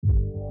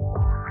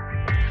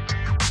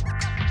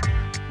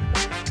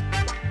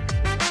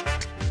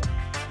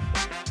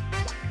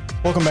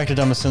Welcome back to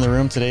Dumbest in the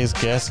Room. Today's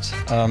guest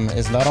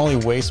is not only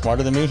way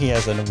smarter than me, he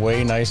has a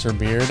way nicer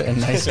beard and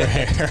nicer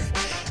hair.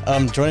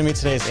 Joining me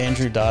today is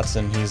Andrew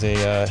Dotson. He's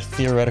a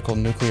theoretical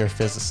nuclear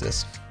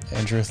physicist.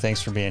 Andrew,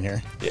 thanks for being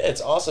here. Yeah, it's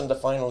awesome to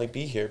finally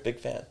be here. Big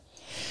fan.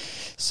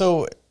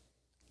 So,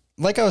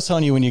 like I was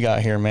telling you when you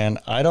got here, man,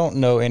 I don't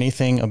know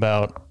anything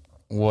about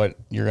what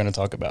you're going to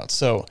talk about.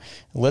 So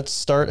let's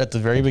start at the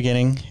very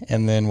beginning,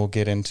 and then we'll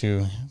get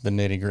into the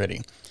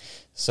nitty-gritty.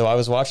 So I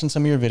was watching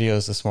some of your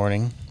videos this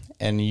morning,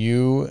 and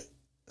you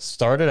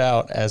started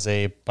out as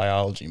a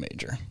biology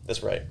major.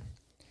 That's right.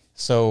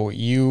 So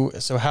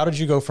how did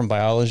you go from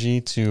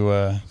biology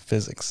to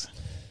physics?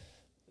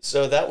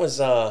 So that was,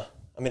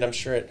 I'm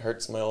sure it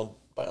hurts my old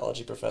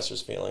biology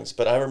professor's feelings,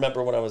 but I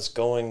remember when I was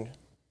going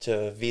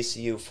to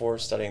VCU for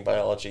studying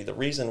biology, the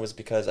reason was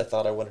because I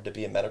thought I wanted to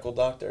be a medical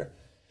doctor.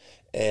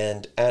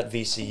 And at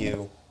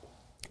VCU,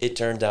 it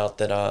turned out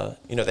that,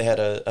 they had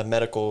a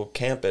medical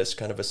campus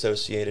kind of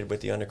associated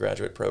with the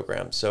undergraduate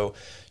program. So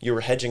you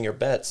were hedging your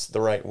bets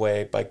the right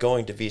way by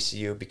going to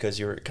VCU because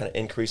you were kind of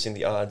increasing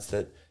the odds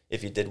that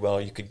if you did well,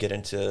 you could get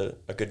into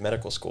a good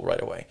medical school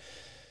right away.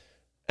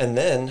 And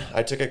then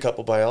I took a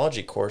couple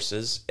biology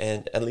courses,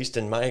 and at least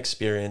in my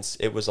experience,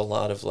 it was a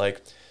lot of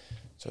like,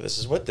 so this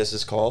is what this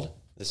is called,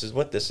 this is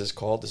what this is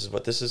called, this is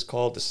what this is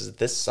called, this is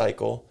this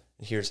cycle,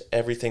 and here's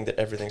everything that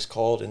everything's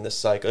called in this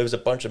cycle. It was a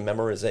bunch of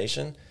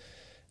memorization.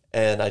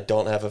 And I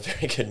don't have a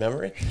very good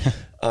memory.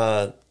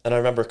 And I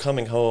remember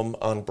coming home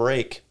on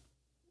break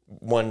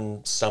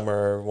one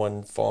summer,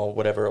 one fall,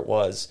 whatever it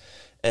was,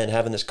 and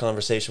having this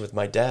conversation with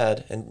my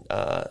dad. And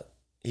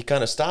he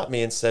kind of stopped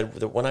me and said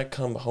that when I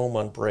come home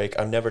on break,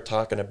 I'm never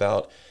talking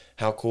about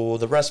how cool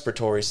the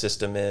respiratory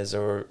system is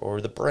or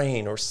the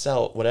brain or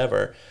cell,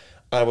 whatever.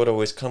 I would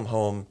always come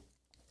home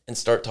and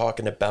start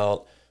talking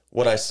about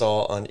what I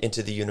saw on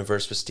Into the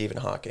Universe with Stephen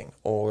Hawking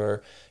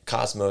or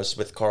Cosmos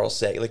with Carl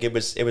Sagan. Like it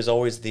was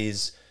always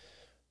these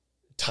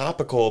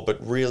topical but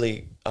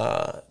really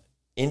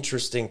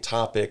interesting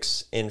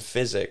topics in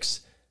physics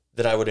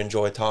that I would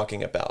enjoy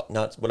talking about,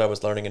 not what I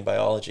was learning in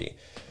biology.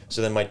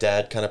 So then my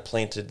dad kind of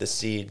planted the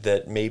seed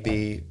that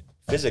maybe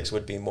physics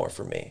would be more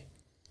for me,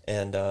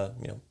 and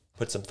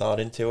put some thought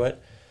into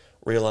it.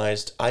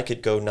 Realized I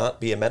could go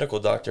not be a medical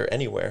doctor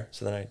anywhere.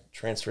 So then I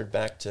transferred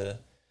back to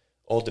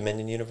Old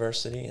Dominion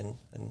University, and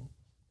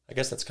I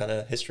guess that's kind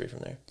of history from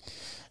there.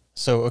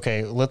 So,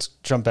 okay, let's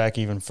jump back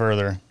even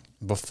further.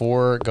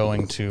 Before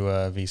going to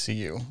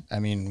VCU, I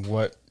mean,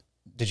 what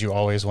did you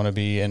always want to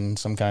be in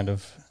some kind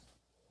of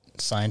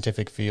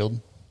scientific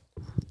field?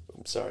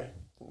 I'm sorry,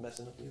 I'm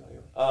messing up the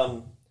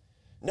audio.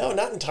 No,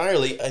 not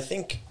entirely. I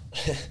think,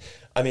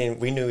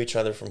 we knew each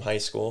other from high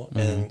school, mm-hmm.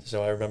 and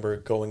so I remember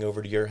going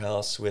over to your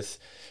house with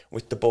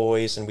the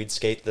boys, and we'd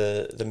skate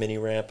the mini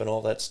ramp and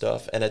all that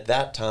stuff. And at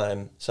that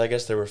time, so I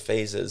guess there were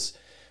phases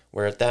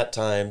where at that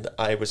time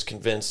I was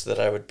convinced that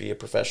I would be a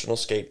professional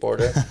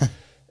skateboarder.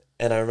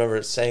 And I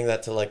remember saying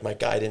that to like my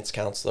guidance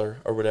counselor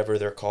or whatever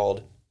they're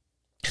called,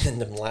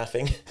 and them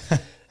laughing.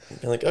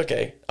 And being like,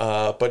 okay,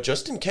 but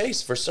just in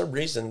case for some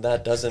reason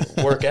that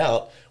doesn't work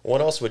out,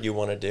 what else would you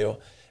want to do?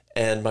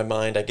 And my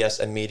mind, I guess,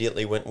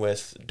 immediately went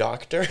with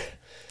doctor.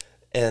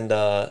 And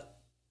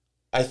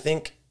I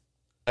think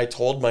I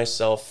told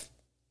myself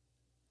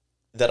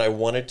that I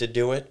wanted to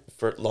do it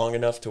for long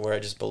enough to where I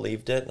just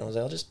believed it, and I was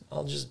like,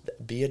 I'll just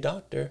be a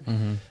doctor.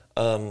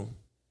 Mm-hmm.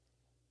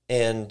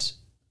 And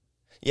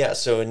yeah,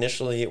 so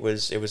initially it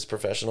was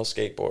professional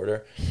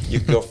skateboarder. You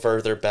could go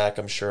further back,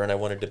 I'm sure, and I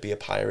wanted to be a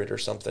pirate or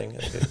something.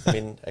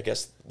 I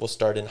guess we'll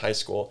start in high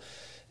school,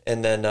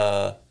 and then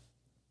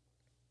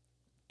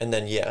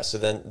yeah. So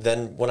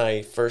then when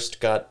I first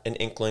got an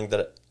inkling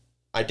that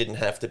I didn't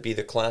have to be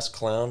the class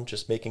clown,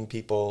 just making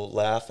people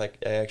laugh. I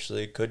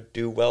actually could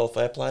do well if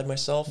I applied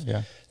myself.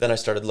 Yeah. Then I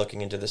started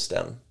looking into the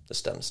STEM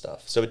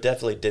stuff. So it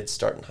definitely did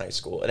start in high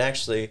school. And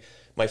actually,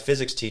 my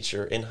physics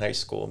teacher in high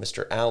school,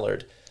 Mr.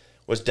 Allard,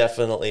 was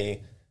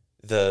definitely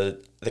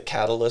the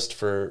catalyst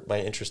for my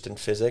interest in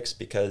physics,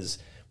 because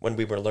when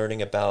we were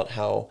learning about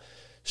how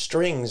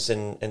strings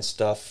and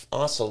stuff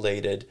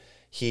oscillated,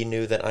 he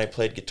knew that I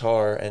played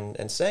guitar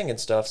and sang and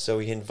stuff, so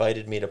he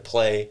invited me to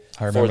play.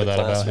 I remember that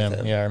about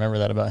him. Yeah, I remember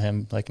that about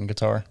him liking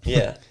guitar.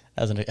 Yeah.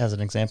 as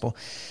an example.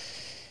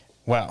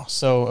 Wow.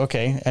 So,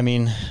 okay. I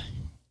mean,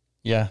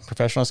 yeah,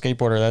 professional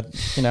skateboarder,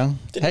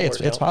 that, hey,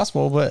 it's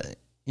possible, but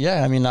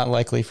yeah, I mean, not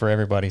likely for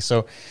everybody.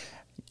 So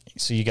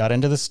you got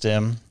into the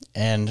STEM,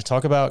 and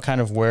talk about kind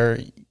of where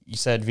you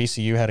said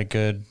VCU had a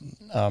good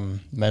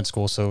med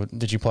school. So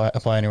did you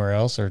apply anywhere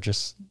else, or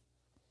just...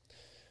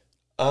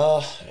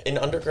 In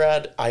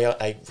undergrad,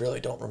 I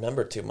really don't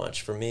remember too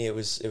much. For me, it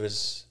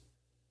was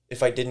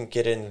if I didn't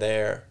get in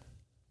there,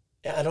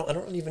 yeah, I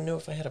don't even know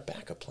if I had a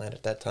backup plan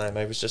at that time.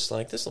 I was just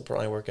like, this will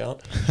probably work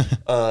out.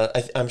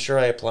 I'm sure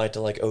I applied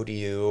to like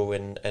ODU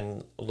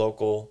and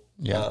local,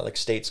 like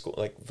state school,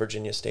 like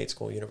Virginia State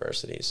School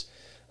universities.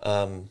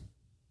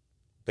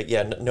 But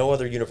yeah, no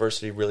other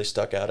university really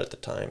stuck out at the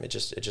time. It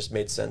just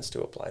made sense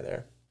to apply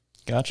there.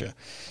 Gotcha.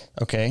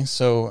 Okay,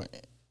 so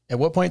at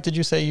what point did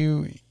you say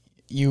you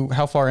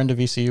how far into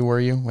VCU were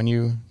you when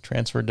you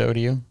transferred to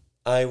ODU?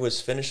 I was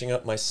finishing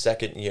up my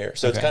second year.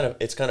 So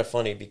it's kind of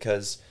funny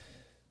because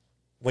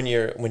when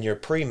you're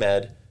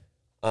pre-med,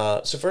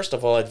 so first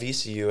of all, at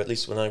VCU, at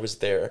least when I was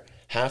there,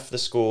 half the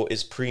school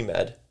is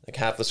pre-med. Like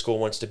half the school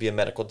wants to be a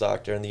medical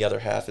doctor and the other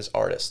half is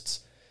artists.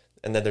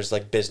 And then there's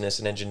like business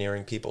and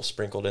engineering people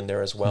sprinkled in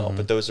there as well. Mm-hmm.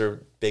 But those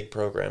are big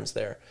programs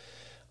there.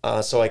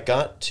 So I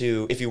got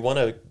to, if you want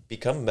to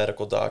become a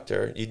medical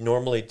doctor, you'd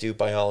normally do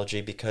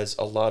biology because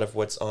a lot of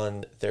what's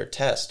on their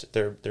test,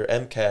 their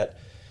MCAT,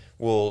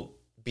 will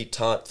be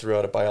taught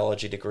throughout a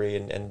biology degree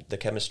and the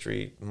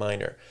chemistry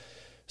minor.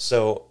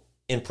 So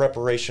in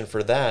preparation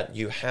for that,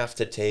 you have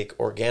to take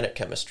organic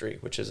chemistry,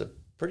 which is a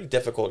pretty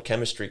difficult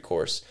chemistry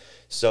course.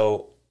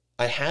 So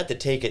I had to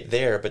take it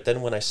there, but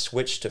then when I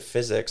switched to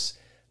physics,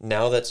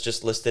 now that's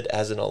just listed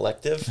as an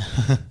elective.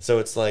 So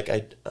it's like,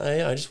 I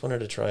just wanted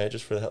to try it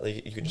just for the hell.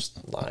 You can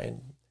just lie.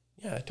 And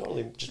yeah, I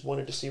totally just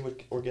wanted to see what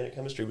organic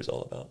chemistry was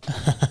all about.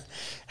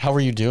 How were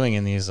you doing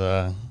in these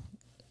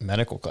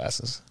medical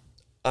classes?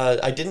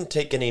 I didn't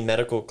take any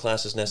medical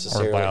classes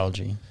necessarily. Or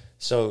biology.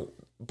 So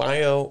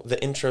bio,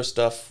 the intro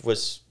stuff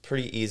was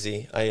pretty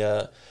easy.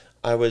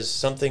 I was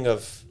something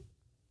of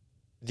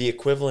the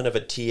equivalent of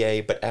a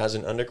TA, but as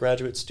an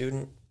undergraduate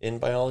student in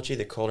biology.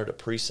 They called it a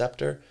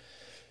preceptor.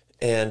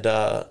 And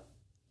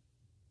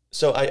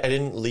so I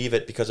didn't leave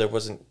it because I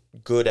wasn't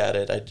good at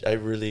it.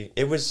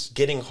 It was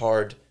getting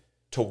hard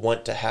to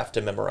want to have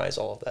to memorize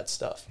all of that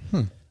stuff.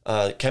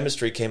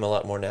 Chemistry came a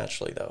lot more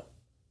naturally, though,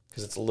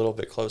 because it's a little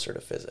bit closer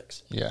to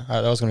physics. Yeah,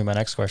 that was going to be my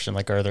next question.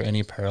 Like, are there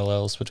any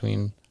parallels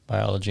between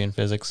biology and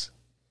physics?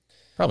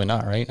 Probably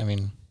not, right? I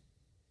mean,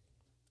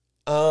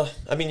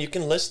 you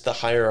can list the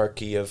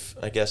hierarchy of,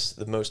 I guess,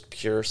 the most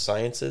pure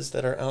sciences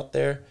that are out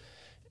there,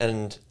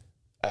 and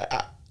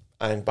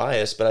I'm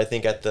biased, but I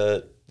think at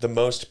the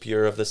most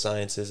pure of the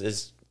sciences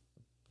is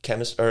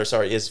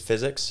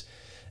physics,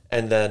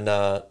 and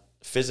then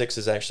physics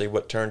is actually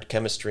what turned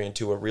chemistry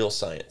into a real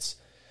science.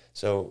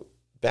 So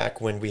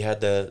back when we had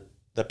the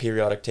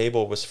periodic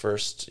table was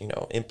first,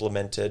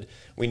 implemented,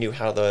 we knew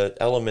how the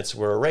elements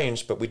were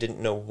arranged, but we didn't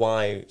know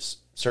why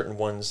certain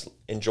ones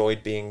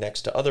enjoyed being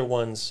next to other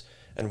ones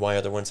and why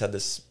other ones had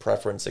this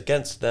preference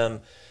against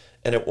them.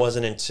 And it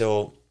wasn't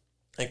until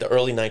like the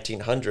early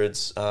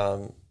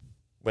 1900s,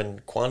 when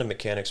quantum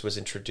mechanics was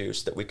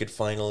introduced, that we could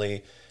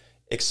finally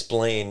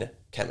explain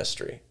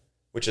chemistry,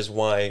 which is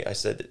why I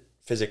said that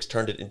physics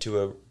turned it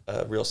into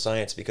a real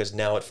science, because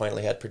now it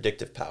finally had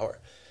predictive power.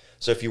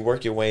 So if you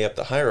work your way up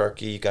the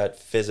hierarchy, you got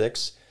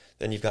physics,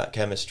 then you've got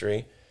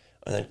chemistry,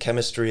 and then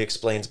chemistry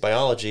explains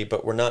biology,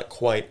 but we're not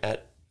quite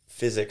at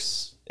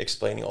physics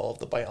explaining all of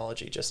the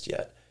biology just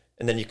yet.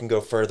 And then you can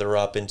go further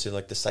up into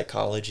like the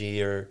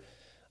psychology or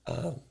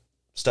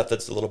stuff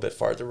that's a little bit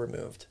farther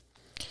removed.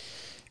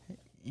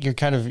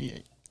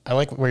 I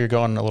like where you're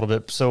going a little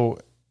bit. So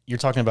you're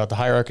talking about the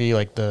hierarchy,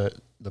 like the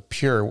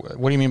pure.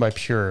 What do you mean by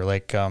pure?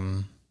 Like, I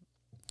don't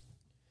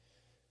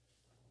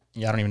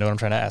even know what I'm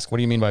trying to ask. What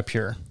do you mean by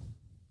pure?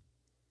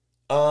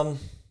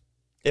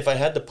 If I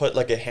had to put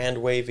like a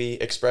hand wavy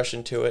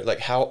expression to it, like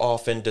how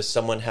often does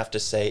someone have to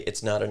say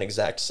it's not an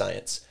exact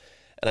science?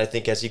 And I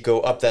think as you go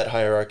up that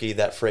hierarchy,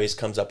 that phrase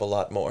comes up a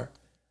lot more,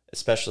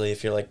 especially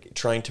if you're like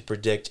trying to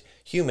predict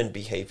human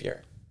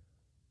behavior.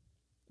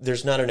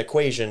 There's not an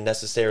equation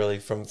necessarily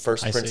from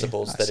first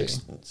principles that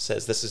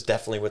says this is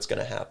definitely what's going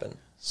to happen.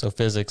 So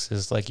physics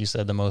is, like you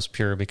said, the most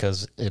pure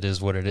because it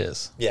is what it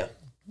is. Yeah.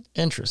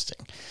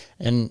 Interesting.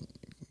 And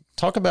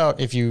talk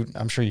about,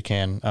 I'm sure you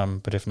can,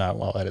 but if not,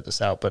 well, I'll edit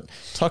this out. But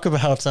talk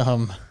about,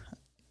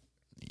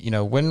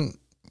 when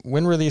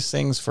were these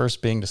things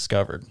first being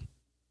discovered?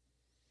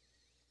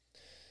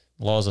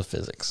 Laws of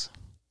physics.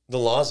 The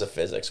laws of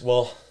physics.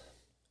 Well,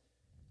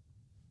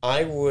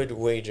 I would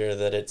wager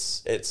that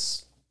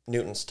it's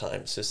Newton's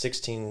time, so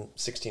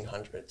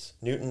 1600s.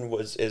 Newton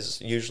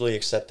is usually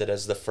accepted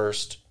as the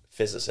first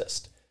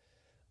physicist.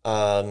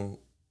 And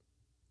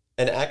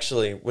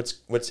actually,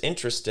 what's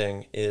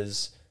interesting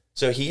is,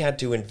 so he had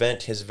to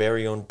invent his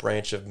very own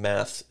branch of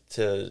math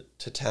to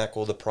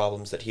tackle the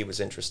problems that he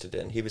was interested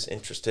in. He was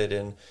interested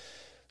in,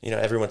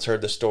 everyone's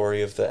heard the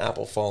story of the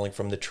apple falling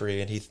from the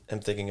tree, and I'm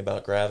thinking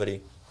about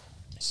gravity.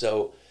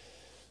 So,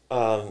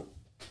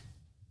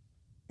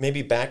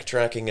 maybe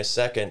backtracking a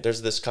second,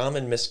 there's this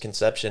common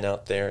misconception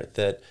out there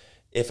that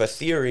if a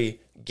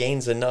theory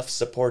gains enough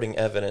supporting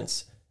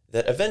evidence,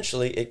 that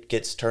eventually it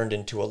gets turned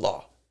into a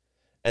law.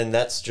 And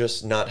that's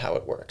just not how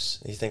it works.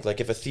 You think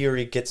like if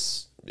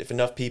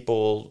enough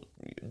people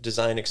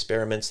design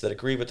experiments that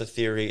agree with the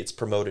theory, it's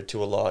promoted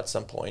to a law at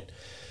some point.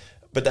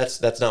 But that's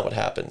not what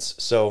happens.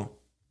 So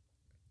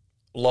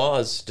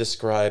laws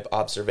describe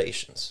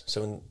observations.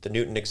 So in the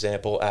Newton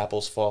example,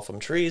 apples fall from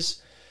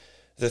trees.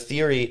 The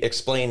theory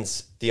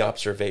explains the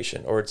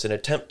observation, or it's an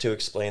attempt to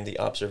explain the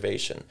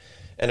observation.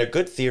 And a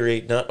good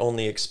theory not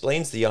only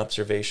explains the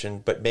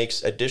observation, but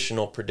makes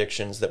additional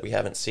predictions that we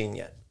haven't seen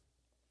yet.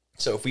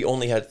 So if we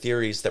only had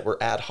theories that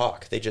were ad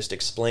hoc, they just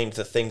explained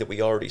the thing that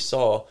we already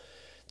saw,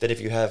 that if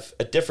you have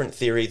a different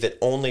theory that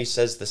only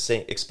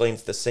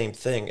explains the same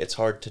thing, it's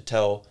hard to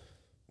tell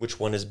which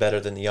one is better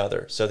than the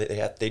other. So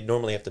they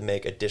normally have to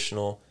make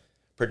additional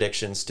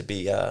predictions to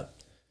be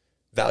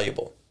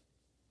valuable.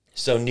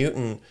 So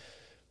Newton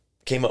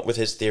came up with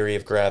his theory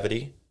of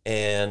gravity,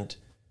 and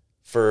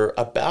for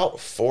about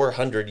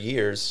 400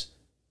 years,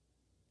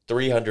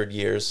 300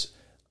 years,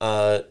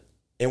 it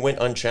went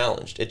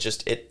unchallenged.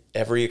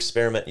 Every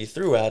experiment you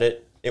threw at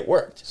it, it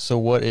worked. So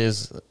what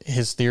is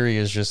his theory?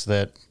 Is just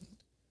that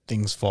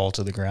things fall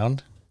to the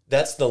ground?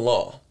 That's the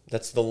law.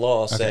 That's the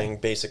law saying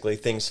basically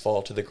things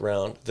fall to the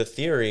ground. The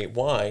theory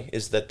why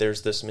is that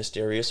there's this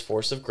mysterious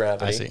force of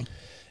gravity. I see.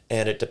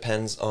 And it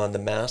depends on the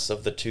mass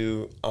of the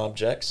two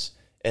objects,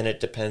 and it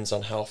depends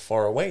on how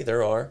far away they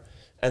are.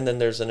 And then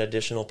there's an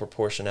additional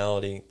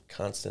proportionality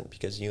constant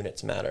because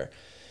units matter.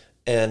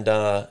 And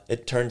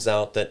it turns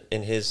out that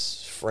in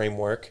his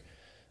framework,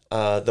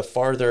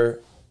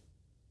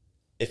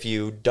 if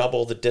you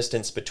double the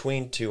distance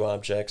between two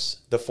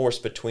objects, the force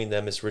between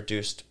them is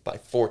reduced by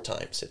 4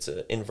 times. It's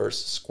an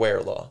inverse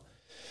square law.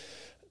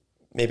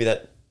 Maybe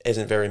that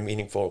isn't very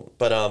meaningful,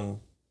 but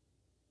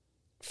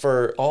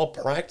for all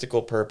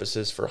practical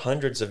purposes, for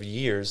hundreds of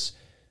years,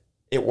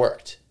 it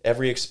worked.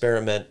 Every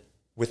experiment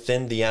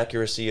within the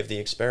accuracy of the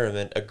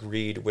experiment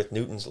agreed with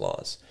Newton's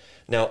laws.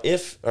 Now,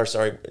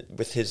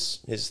 with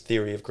his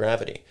theory of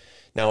gravity.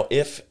 Now,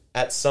 if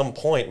at some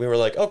point we were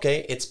like,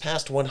 okay, it's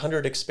past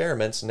 100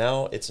 experiments,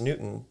 now it's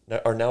Newton,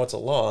 or now it's a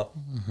law,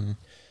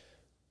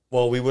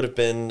 well, we would have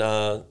been,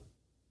 I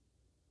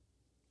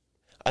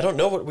don't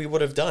know what we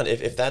would have done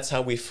if that's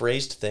how we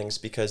phrased things,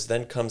 because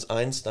then comes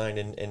Einstein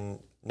in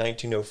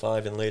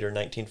 1905 and later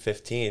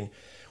 1915,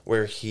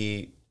 where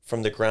he,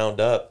 from the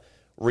ground up,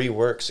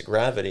 reworks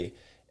gravity,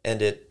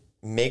 and it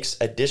makes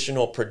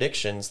additional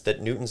predictions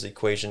that Newton's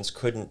equations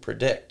couldn't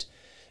predict.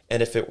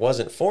 And if it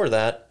wasn't for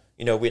that,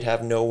 we'd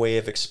have no way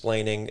of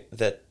explaining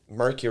that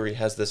Mercury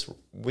has this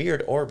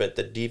weird orbit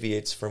that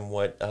deviates from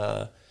what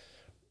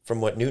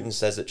Newton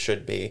says it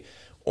should be,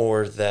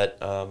 or that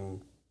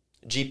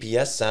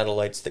GPS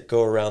satellites that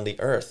go around the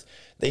Earth,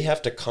 they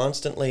have to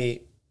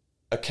constantly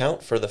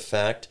account for the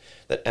fact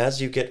that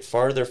as you get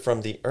farther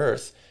from the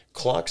Earth,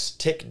 clocks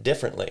tick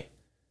differently.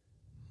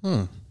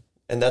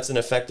 And that's an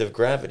effect of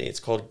gravity. It's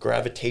called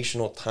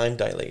gravitational time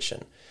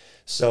dilation.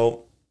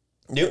 So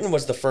Newton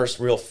was the first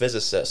real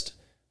physicist,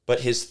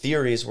 but his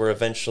theories were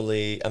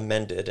eventually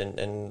amended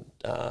and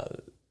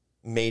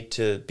made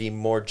to be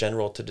more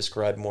general, to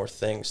describe more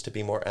things, to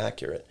be more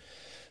accurate.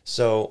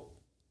 So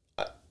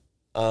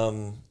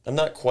I'm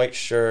not quite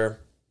sure.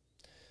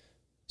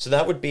 So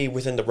that would be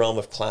within the realm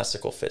of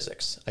classical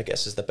physics, I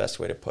guess is the best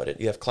way to put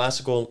it. You have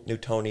classical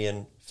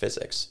Newtonian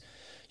physics.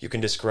 You can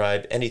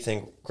describe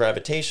anything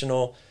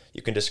gravitational.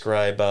 You can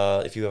describe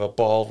if you have a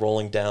ball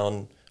rolling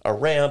down a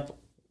ramp,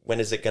 when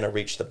is it going to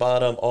reach the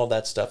bottom? All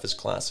that stuff is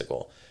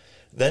classical.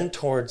 Then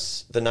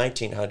towards the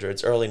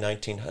 1900s, early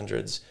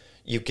 1900s,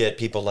 you get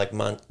people like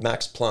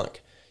Max Planck.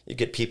 You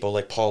get people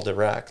like Paul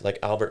Dirac, like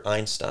Albert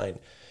Einstein.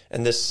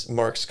 And this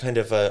marks kind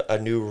of a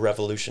new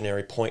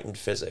revolutionary point in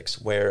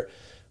physics, where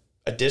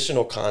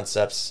additional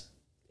concepts,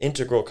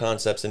 integral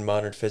concepts in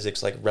modern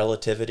physics like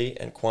relativity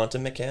and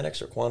quantum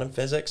mechanics or quantum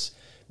physics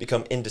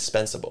become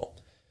indispensable.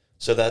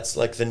 So that's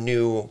like the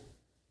new,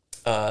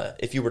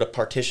 if you were to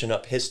partition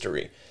up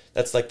history,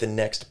 that's like the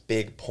next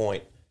big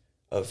point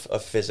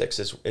of physics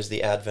is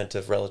the advent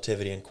of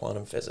relativity and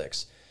quantum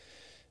physics.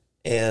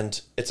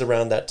 And it's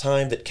around that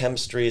time that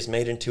chemistry is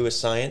made into a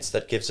science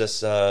that gives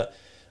us a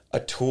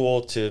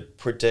tool to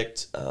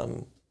predict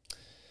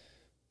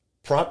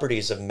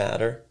properties of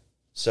matter.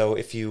 So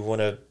if you want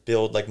to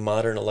build like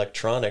modern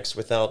electronics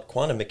without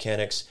quantum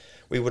mechanics,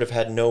 we would have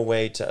had no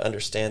way to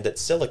understand that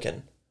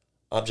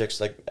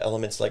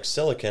elements like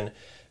silicon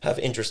have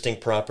interesting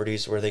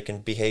properties where they can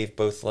behave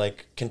both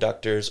like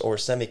conductors or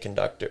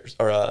semiconductors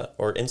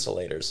or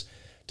insulators,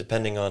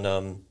 depending on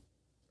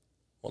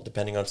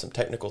some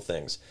technical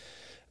things.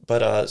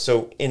 But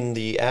so in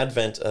the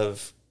advent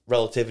of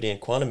relativity and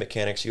quantum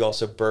mechanics, you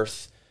also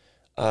birth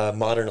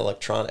modern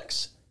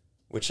electronics,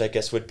 which I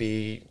guess would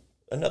be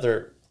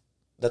another.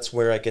 That's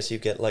where I guess you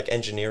get like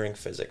engineering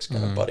physics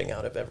kind of budding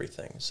out of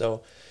everything.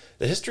 So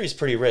the history is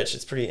pretty rich.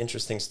 It's pretty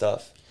interesting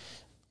stuff.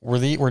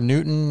 Were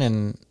Newton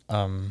and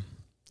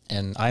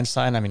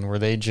Einstein, I mean, were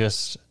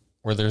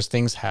there's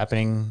things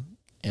happening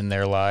in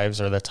their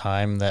lives or the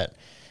time that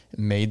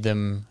made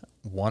them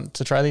want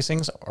to try these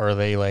things? Or are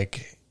they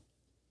like,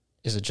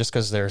 is it just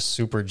because they're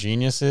super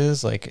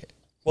geniuses? Like,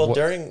 well,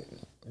 during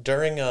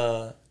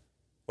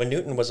when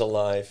Newton was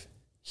alive,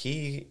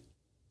 he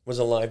was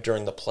alive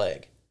during the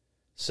plague.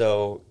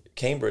 So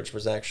Cambridge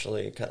was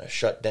actually kind of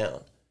shut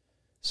down.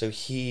 So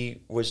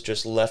he was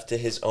just left to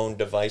his own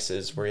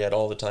devices, where he had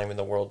all the time in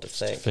the world to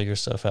think. Figure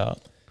stuff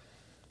out.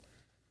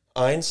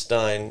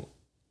 Einstein,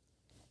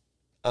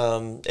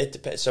 it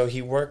depends. So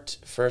he worked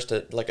first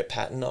at like a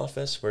patent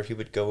office where he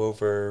would go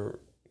over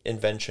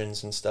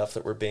inventions and stuff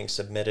that were being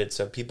submitted.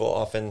 So people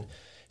often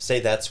say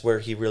that's where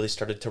he really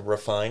started to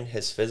refine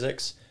his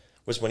physics,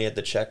 was when he had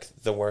to check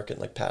the work at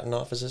like patent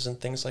offices and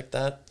things like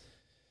that.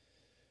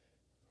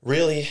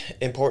 Really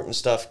important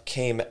stuff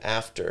came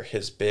after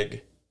his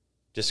big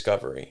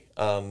discovery.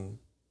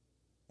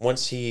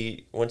 Once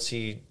he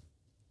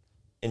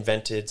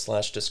invented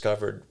 /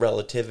 discovered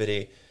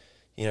relativity,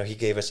 he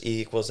gave us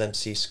E =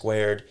 mc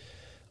squared.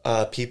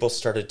 People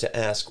started to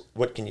ask,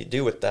 what can you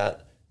do with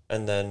that?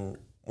 And then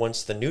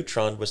once the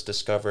neutron was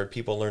discovered,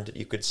 people learned that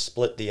you could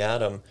split the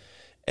atom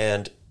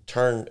and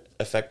turn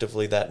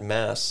effectively that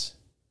mass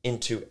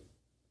into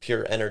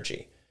pure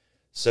energy.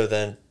 So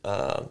then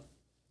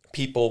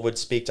people would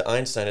speak to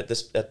Einstein at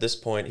this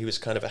point. He was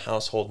kind of a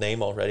household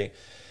name already.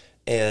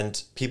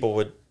 And people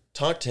would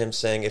talk to him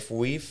saying, if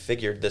we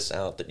figured this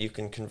out, that you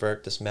can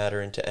convert this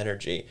matter into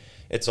energy,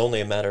 it's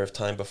only a matter of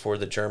time before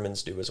the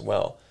Germans do as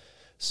well.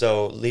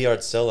 So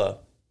Leonhard Silla,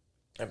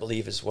 I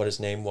believe is what his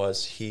name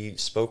was, he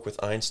spoke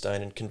with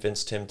Einstein and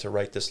convinced him to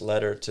write this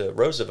letter to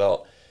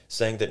Roosevelt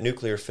saying that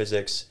nuclear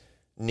physics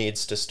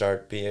needs to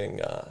start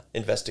being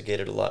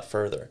investigated a lot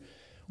further,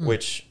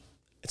 which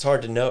it's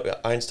hard to know.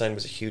 Einstein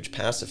was a huge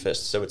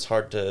pacifist, so it's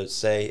hard to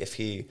say if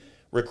he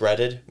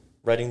regretted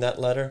writing that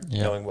letter,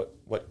 knowing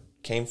what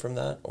came from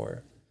that,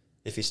 or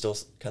if he still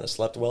kind of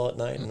slept well at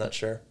night. I'm not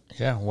sure.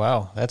 Yeah,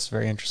 wow, that's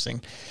very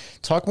interesting.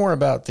 Talk more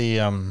about the,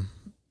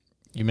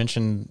 you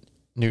mentioned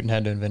Newton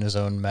had to invent his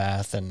own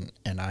math and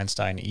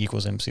Einstein E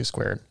 = mc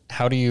squared.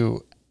 How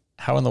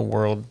in the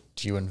world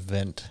do you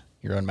invent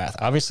your own math?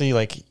 Obviously,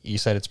 like you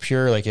said, it's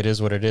pure, like it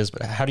is what it is,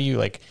 but how do you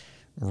like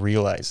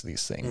realize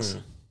these things?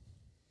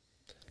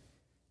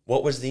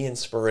 What was the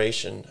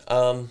inspiration?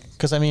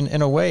 Because I mean,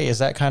 in a way, is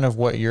that kind of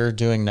what you're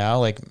doing now?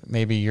 Like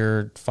maybe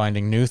you're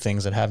finding new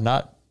things that have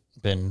not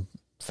been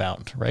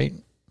found, right?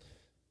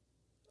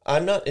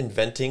 I'm not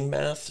inventing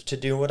math to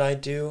do what I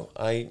do.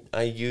 I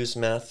use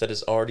math that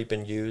has already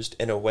been used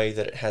in a way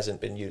that it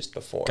hasn't been used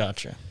before.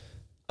 Gotcha.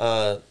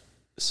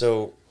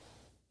 So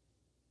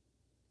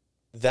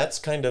that's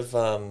kind of...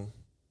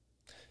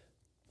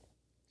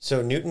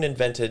 So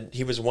Newton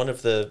he was one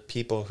of the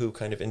people who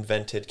kind of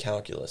invented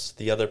calculus,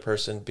 the other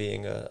person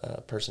being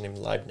a person named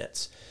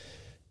Leibniz.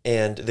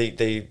 And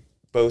they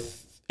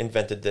both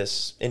invented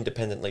this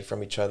independently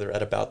from each other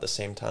at about the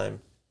same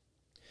time.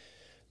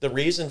 The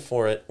reason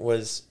for it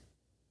was,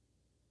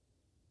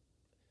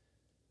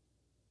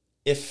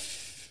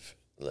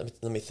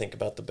 let me think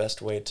about the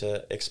best way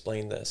to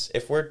explain this.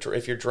 If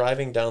you're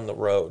driving down the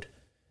road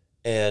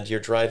and you're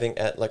driving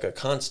at like a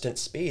constant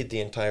speed the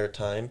entire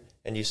time,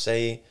 and you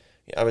say,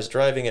 I was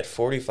driving at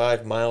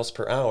 45 miles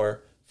per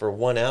hour for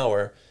 1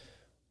 hour,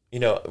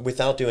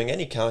 without doing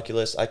any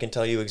calculus, I can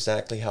tell you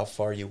exactly how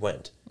far you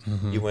went.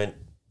 Mm-hmm. You went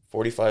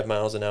 45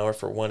 miles an hour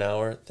for 1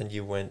 hour, then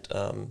you went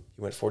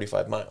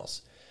 45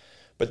 miles.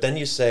 But then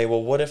you say,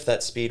 well, what if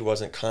that speed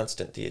wasn't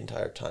constant the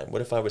entire time?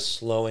 What if I was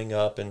slowing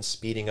up and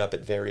speeding up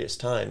at various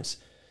times?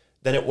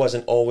 Then it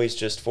wasn't always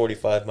just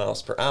 45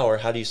 miles per hour.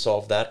 How do you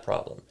solve that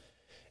problem?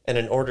 And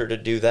in order to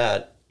do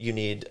that, you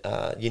need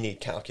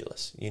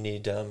calculus. You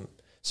need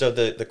so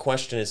the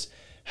question is,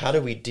 how do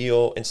we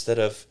deal, instead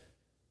of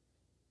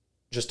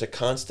just a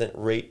constant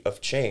rate of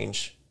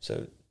change?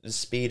 So the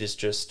speed is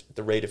just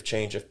the rate of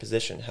change of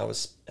position. How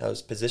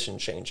is position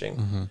changing?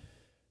 Mm-hmm.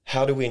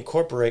 How do we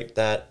incorporate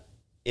that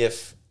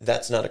if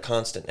that's not a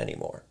constant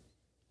anymore?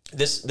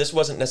 This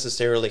wasn't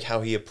necessarily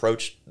how he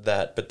approached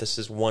that, but this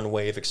is one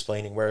way of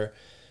explaining where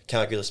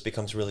calculus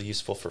becomes really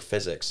useful for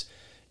physics,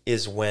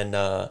 is when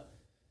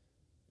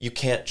you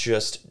can't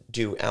just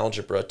do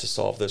algebra to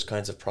solve those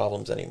kinds of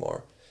problems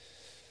anymore.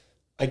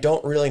 I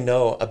don't really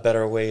know a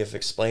better way of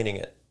explaining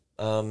it.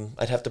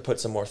 I'd have to put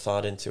some more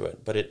thought into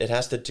it, but it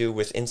has to do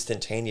with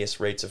instantaneous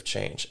rates of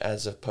change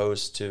as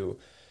opposed to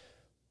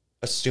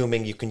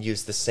assuming you can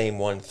use the same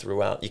one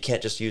throughout. You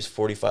can't just use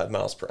 45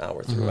 miles per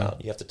hour throughout.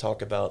 Mm-hmm. You have to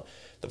talk about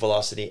the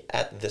velocity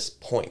at this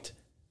point,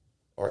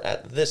 or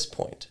at this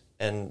point,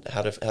 and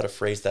how to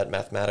phrase that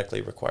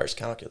mathematically requires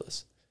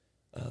calculus.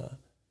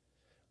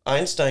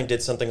 Einstein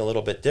did something a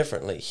little bit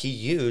differently. He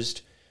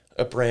used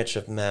a branch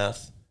of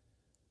math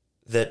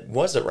that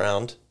was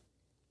around.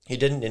 He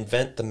didn't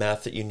invent the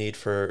math that you need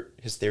for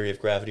his theory of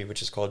gravity,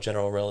 which is called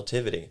general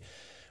relativity.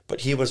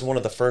 But he was one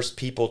of the first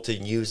people to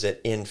use it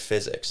in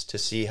physics, to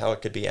see how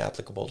it could be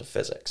applicable to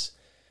physics.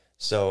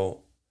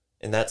 So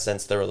in that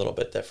sense, they're a little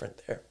bit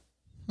different there.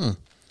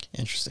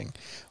 Interesting.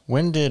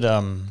 When did,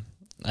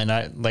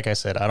 like I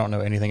said, I don't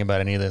know anything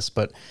about any of this,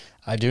 but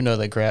I do know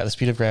that the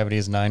speed of gravity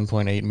is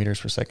 9.8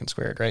 meters per second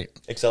squared, right?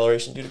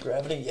 Acceleration due to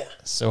gravity, yeah.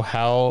 So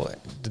how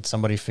did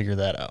somebody figure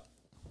that out?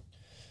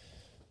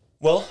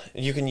 Well,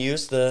 you can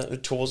use the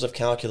tools of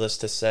calculus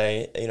to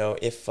say,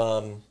 if...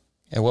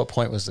 At what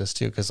point was this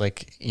too? Because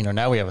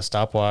now we have a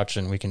stopwatch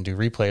and we can do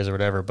replays or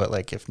whatever, but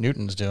like if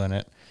Newton's doing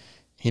it,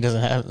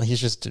 he's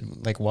just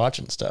like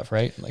watching stuff,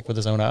 right? Like with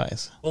his own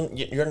eyes. Well,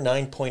 you're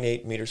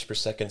 9.8 meters per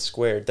second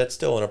squared. That's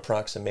still an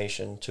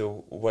approximation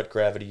to what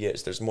gravity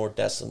is. There's more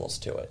decimals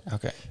to it.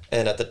 Okay.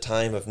 And at the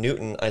time of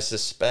Newton, I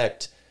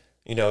suspect,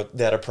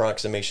 that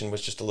approximation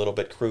was just a little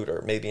bit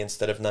cruder. Maybe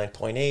instead of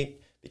 9.8,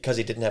 because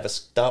he didn't have a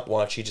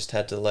stopwatch, he just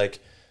had to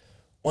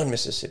 1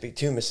 Mississippi,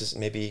 2 Mississippi.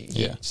 Maybe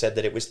he said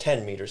that it was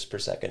 10 meters per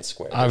second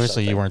squared.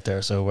 Obviously, you weren't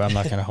there, so I'm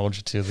not going to hold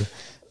you to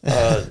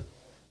the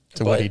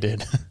what he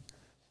did.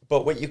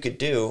 But what you could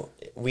do,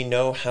 we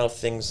know how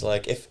things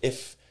like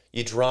if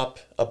you drop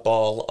a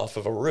ball off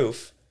of a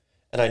roof,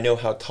 and I know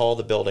how tall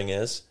the building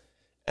is,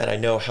 and I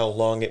know how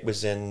long it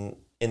was in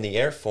the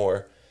air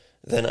for,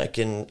 then I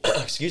can,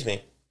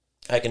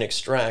 I can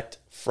extract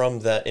from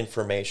that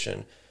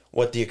information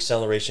what the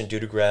acceleration due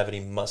to gravity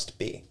must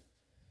be.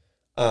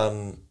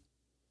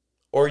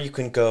 Or you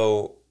can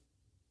go,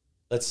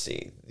 let's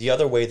see, the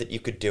other way that you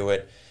could do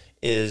it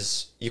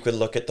is you could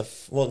look at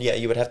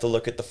you would have to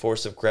look at the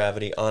force of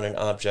gravity on an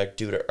object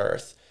due to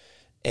Earth.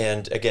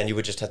 And again, you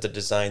would just have to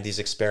design these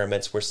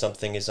experiments where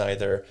something is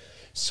either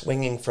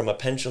swinging from a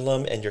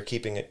pendulum and you're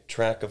keeping a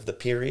track of the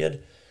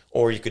period,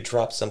 or you could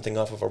drop something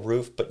off of a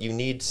roof, but you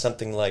need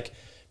something like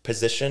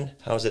position.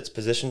 How is its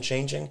position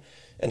changing?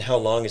 And how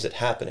long is it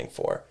happening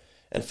for?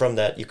 And from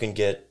that, you can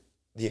get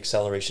the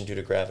acceleration due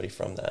to gravity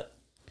from that.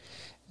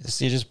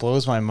 See, it just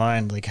blows my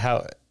mind, like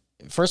how,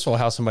 first of all,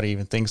 how somebody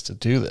even thinks to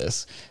do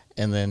this.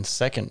 And then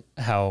second,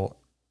 how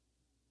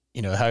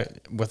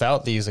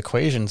without these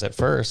equations at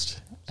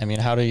first, I mean,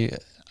 how do you,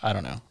 I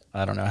don't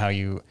know how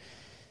you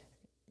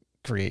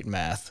create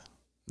math.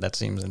 That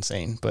seems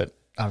insane, but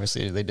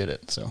obviously they did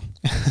it. So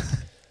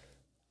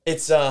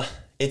it's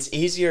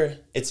easier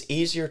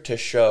to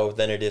show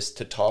than it is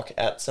to talk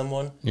at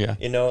someone. Yeah.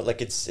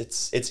 Like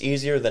it's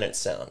easier than it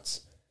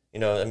sounds.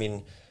 I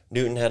mean,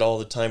 Newton had all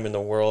the time in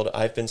the world.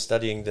 I've been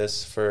studying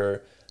this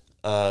for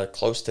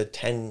close to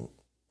 10,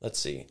 let's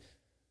see.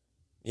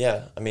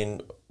 Yeah, I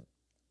mean,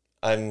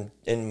 I'm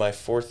in my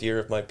 4th year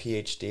of my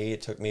PhD.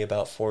 It took me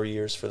about 4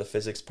 years for the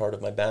physics part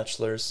of my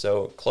bachelor's,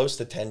 so close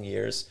to 10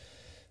 years.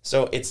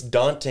 So it's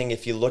daunting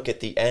if you look at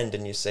the end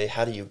and you say,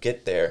 how do you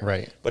get there?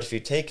 Right. But if you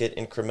take it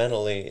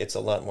incrementally, it's a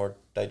lot more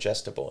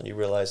digestible, and you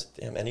realize,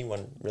 damn,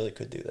 anyone really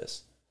could do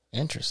this.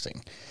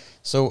 Interesting.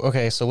 So,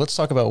 okay, so let's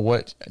talk about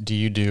what do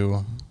you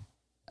do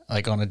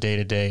like on a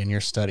day-to-day in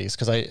your studies?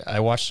 Because I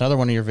watched another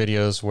one of your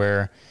videos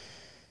where,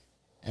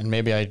 and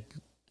maybe I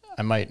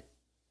might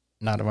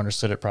not have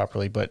understood it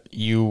properly, but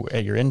you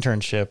at your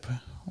internship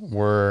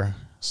were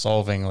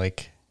solving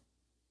like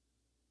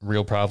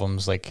real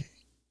problems. Like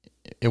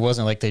it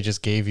wasn't like they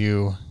just gave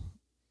you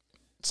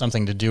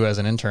something to do as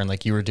an intern.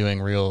 Like you were doing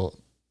real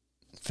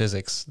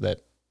physics that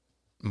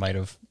might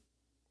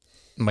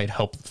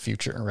help the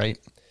future, right?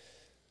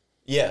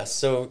 Yeah.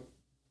 So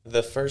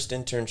the first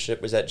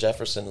internship was at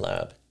Jefferson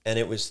Lab, and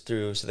it was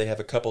so they have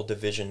a couple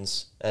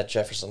divisions at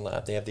Jefferson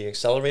Lab. They have the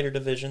accelerator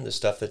division, the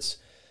stuff that's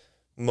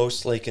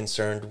mostly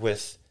concerned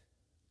with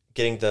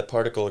getting the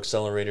particle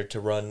accelerator to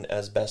run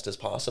as best as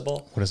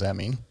possible. What does that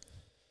mean?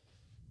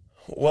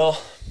 Well,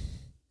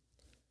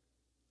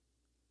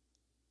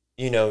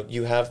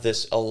 you have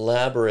this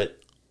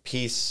elaborate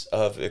piece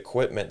of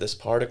equipment, this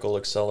particle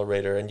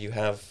accelerator, and you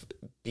have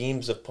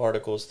beams of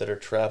particles that are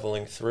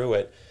traveling through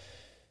it.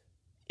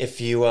 If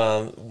you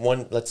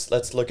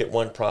let's look at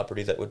one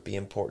property that would be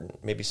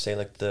important. Maybe say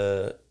like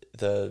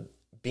the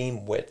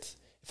beam width.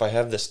 If I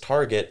have this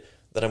target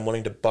that I'm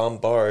wanting to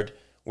bombard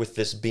with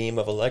this beam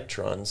of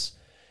electrons,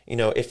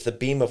 if the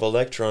beam of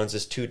electrons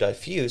is too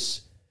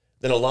diffuse,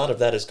 then a lot of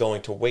that is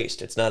going to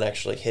waste. It's not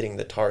actually hitting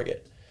the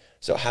target.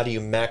 So how do you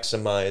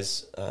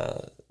maximize,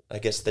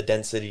 the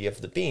density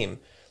of the beam?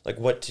 Like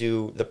what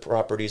do the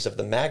properties of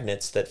the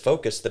magnets that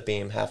focus the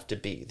beam have to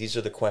be? These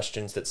are the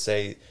questions that,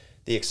 say,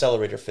 the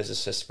accelerator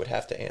physicist would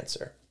have to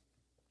answer.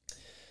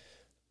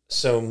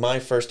 So my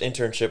first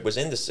internship was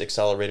in this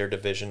accelerator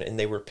division, and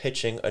they were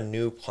pitching a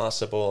new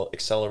possible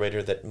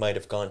accelerator that might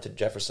have gone to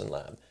Jefferson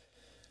Lab.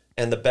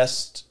 And the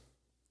best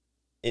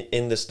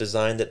in this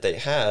design that they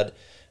had,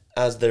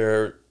 as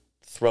they're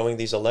throwing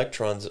these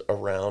electrons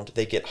around,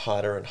 they get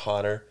hotter and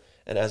hotter.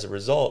 And as a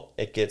result,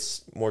 it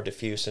gets more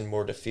diffuse and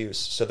more diffuse.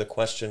 So the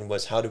question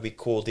was, how do we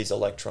cool these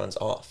electrons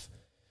off?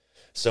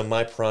 So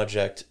my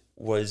project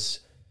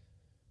was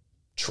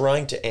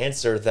trying to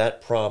answer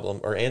that problem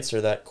or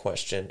answer that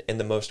question in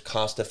the most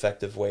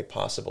cost-effective way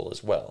possible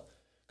as well.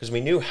 Because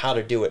we knew how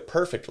to do it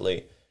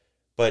perfectly,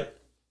 but,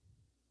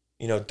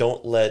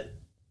 don't let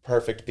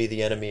perfect be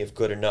the enemy of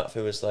good enough.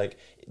 It was like,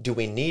 do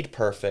we need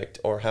perfect,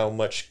 or how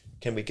much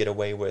can we get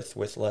away with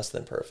less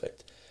than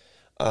perfect?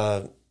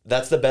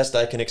 That's the best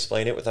I can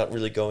explain it without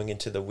really going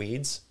into the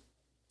weeds.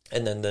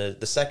 And then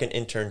the second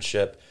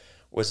internship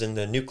was in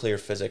the nuclear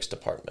physics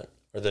department,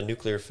 or the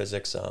nuclear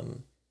physics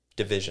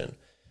division.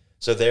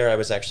 So there I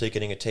was actually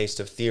getting a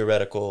taste of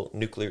theoretical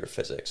nuclear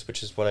physics,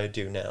 which is what I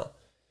do now.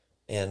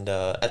 And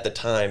at the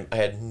time,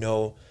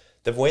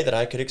 the way that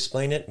I could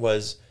explain it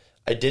was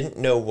I didn't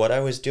know what I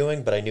was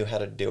doing, but I knew how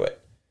to do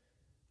it.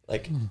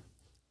 Like,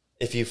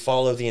 if you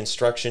follow the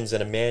instructions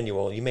in a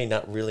manual, you may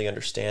not really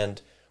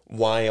understand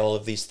why all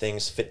of these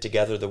things fit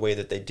together the way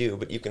that they do,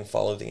 but you can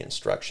follow the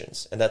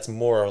instructions. And that's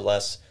more or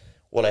less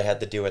what I had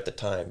to do at the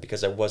time,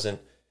 because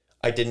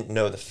I didn't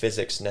know the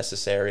physics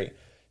necessary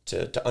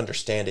to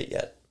understand it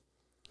yet.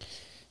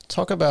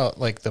 Talk about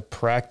like the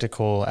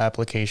practical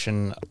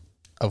application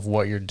of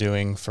what you're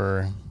doing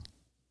for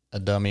a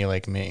dummy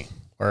like me,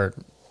 or,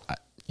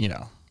 you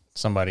know,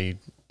 somebody,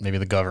 maybe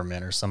the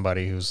government or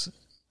somebody who's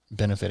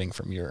benefiting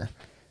from your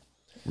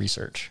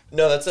research.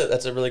 No, that's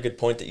a really good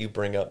point that you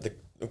bring up, the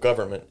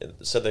government.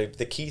 So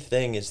the key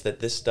thing is that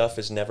this stuff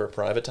is never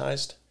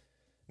privatized,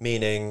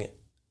 meaning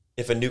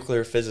if a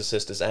nuclear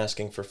physicist is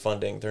asking for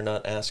funding, they're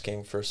not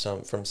asking for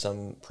from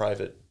some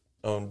private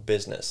owned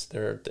business.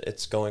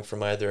 It's going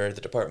from either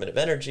the Department of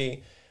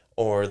Energy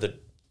or the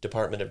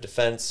Department of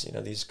Defense, you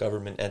know, these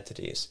government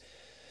entities.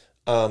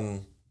 So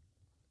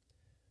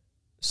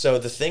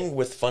the thing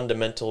with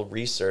fundamental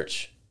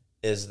research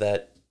is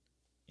that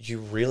you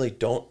really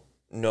don't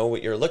know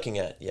what you're looking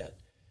at yet.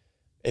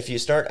 If you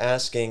start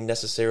asking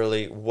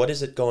necessarily, what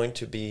is it going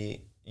to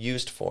be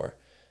used for?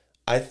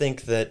 I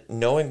think that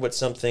knowing what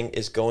something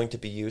is going to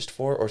be used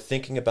for, or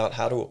thinking about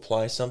how to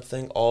apply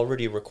something,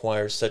 already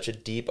requires such a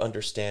deep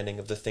understanding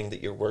of the thing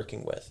that you're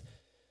working with.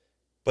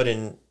 But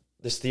in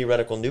this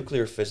theoretical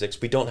nuclear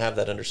physics, we don't have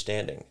that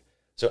understanding.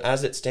 So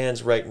as it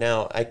stands right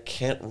now, I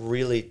can't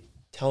really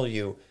tell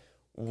you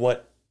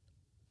what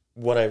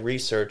I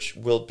research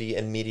will be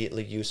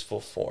immediately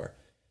useful for.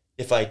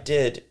 If I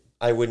did,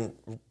 I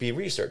wouldn't be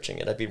researching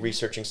it. I'd be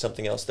researching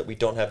something else that we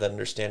don't have that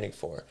understanding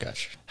for.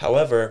 Gotcha.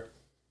 However,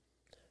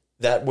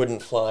 that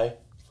wouldn't fly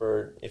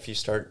for if you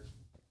start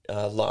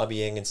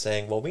lobbying and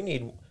saying, well, we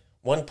need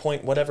 1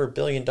 point whatever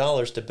billion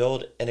dollars to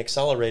build an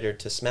accelerator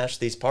to smash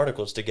these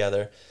particles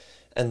together.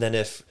 And then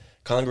if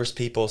Congress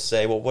people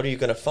say, well, what are you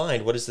going to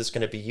find? What is this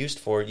going to be used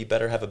for? You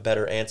better have a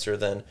better answer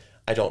than,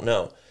 I don't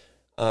know.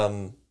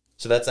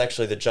 So that's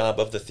actually the job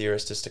of the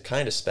theorist, is to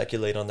kind of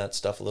speculate on that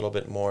stuff a little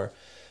bit more.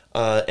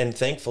 And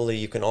thankfully,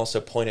 you can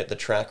also point at the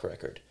track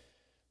record.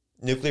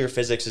 Nuclear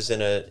physics is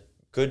in a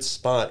good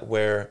spot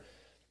where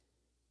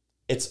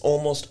it's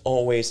almost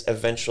always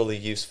eventually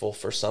useful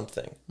for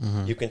something.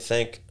 Mm-hmm. You can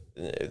think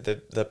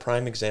the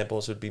prime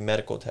examples would be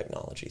medical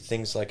technology,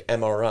 things like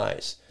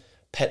MRIs,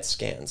 PET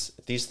scans.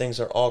 These things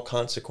are all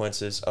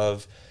consequences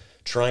of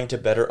trying to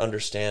better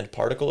understand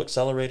particle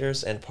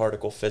accelerators and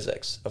particle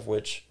physics, of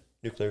which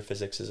nuclear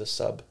physics is a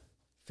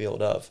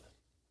subfield of.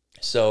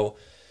 So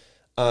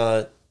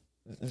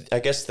I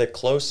guess the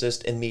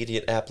closest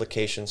immediate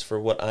applications for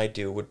what I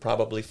do would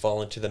probably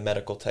fall into the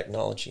medical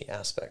technology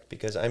aspect,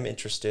 because I'm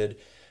interested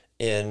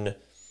in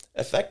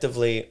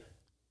effectively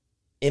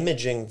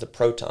imaging the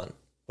proton.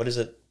 What is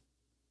it?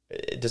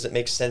 Does it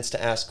make sense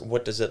to ask,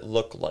 what does it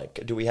look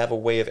like? Do we have a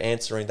way of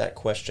answering that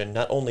question,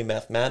 not only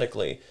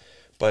mathematically,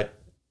 but,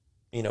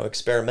 you know,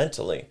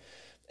 experimentally?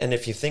 And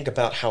if you think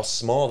about how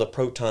small the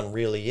proton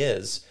really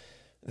is,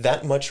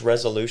 that much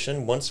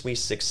resolution, once we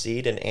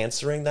succeed in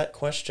answering that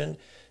question,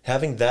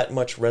 having that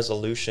much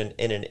resolution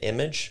in an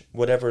image,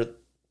 whatever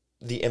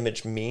the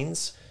image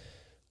means,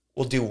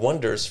 will do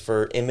wonders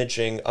for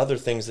imaging other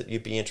things that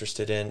you'd be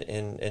interested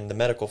in the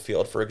medical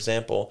field. For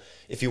example,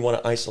 if you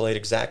want to isolate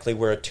exactly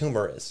where a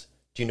tumor is,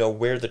 do you know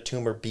where the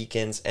tumor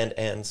begins and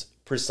ends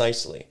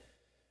precisely?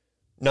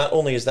 Not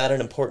only is that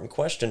an important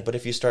question, but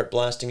if you start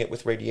blasting it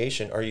with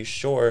radiation, are you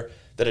sure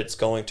that it's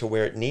going to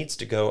where it needs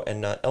to go and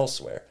not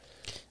elsewhere?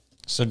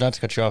 So not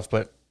to cut you off,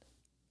 but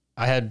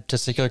I had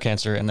testicular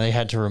cancer, and they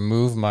had to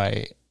remove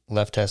my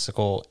left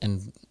testicle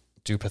and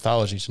do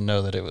pathology to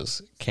know that it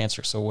was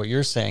cancer. So what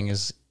you're saying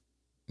is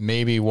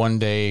maybe one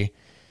day,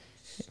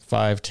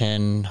 5,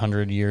 10,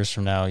 100 years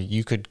from now,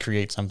 you could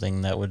create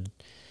something that would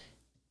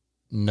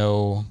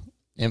know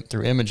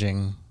through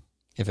imaging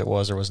if it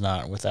was or was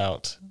not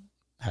without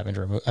having to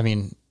remove. I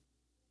mean,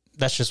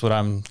 that's just what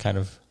I'm kind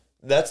of...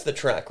 That's the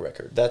track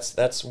record.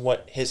 That's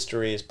what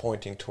history is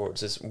pointing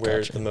towards, is where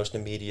Gotcha. the most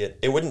immediate...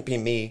 It wouldn't be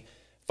me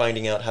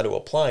finding out how to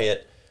apply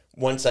it.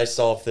 Once I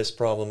solve this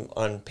problem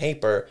on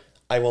paper,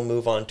 I will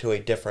move on to a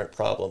different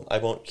problem. I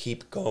won't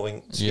keep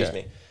going...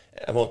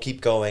 I won't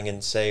keep going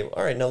and say,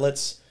 all right, now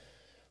let's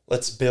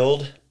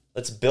build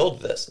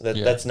this.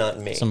 That's not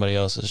me. Somebody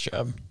else's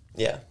job.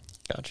 Yeah.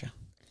 Gotcha.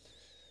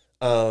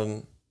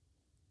 I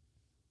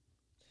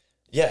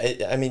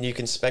mean, you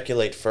can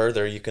speculate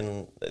further. You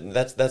can.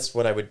 That's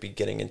what I would be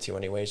getting into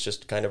anyway. It's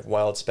just kind of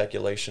wild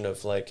speculation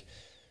of, like,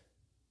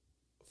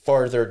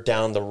 farther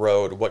down the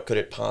road, what could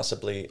it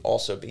possibly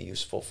also be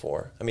useful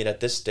for? I mean, at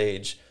this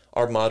stage,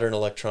 our modern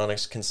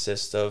electronics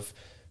consist of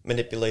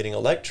manipulating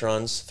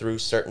electrons through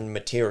certain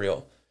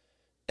material,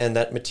 and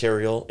that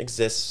material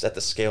exists at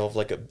the scale of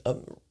like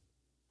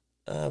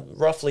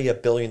roughly a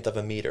billionth of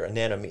a meter, a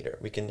nanometer.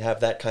 We can have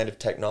that kind of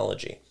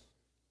technology.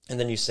 And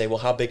then you say, well,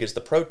 how big is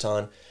the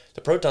proton?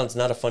 The proton's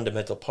not a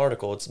fundamental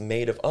particle. It's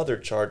made of other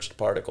charged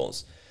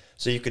particles.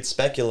 So you could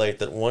speculate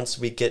that once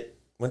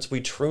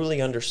we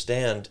truly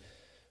understand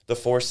the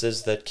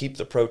forces that keep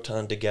the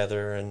proton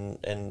together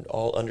and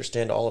all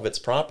understand all of its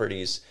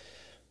properties,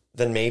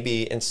 then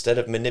maybe instead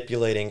of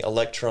manipulating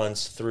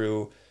electrons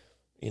through,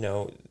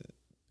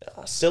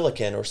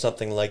 silicon or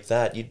something like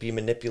that, you'd be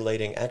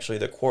manipulating actually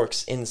the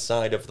quarks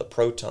inside of the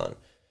proton.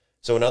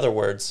 So in other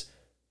words,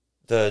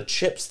 the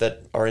chips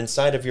that are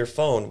inside of your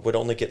phone would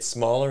only get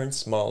smaller and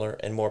smaller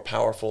and more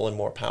powerful and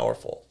more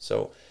powerful.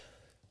 So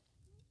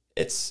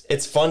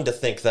it's fun to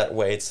think that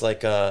way. It's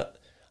like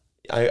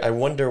I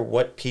wonder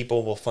what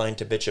people will find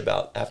to bitch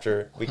about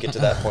after we get to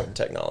that point in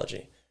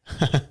technology.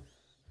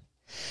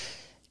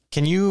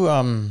 Can you,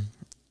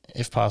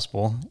 if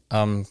possible,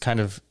 kind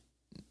of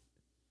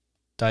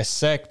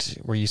dissect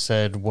where you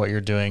said what you're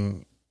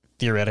doing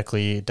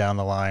theoretically down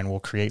the line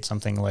will create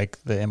something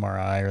like the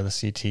MRI or the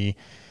CT.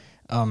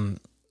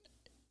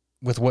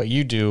 With what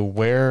you do,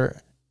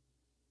 where,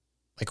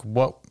 like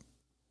what,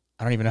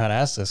 I don't even know how to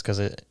ask this because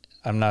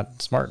I'm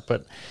not smart,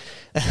 but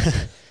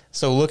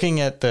so looking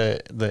at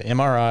the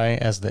MRI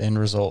as the end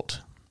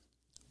result,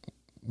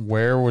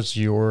 where would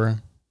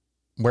your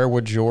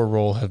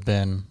role have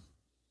been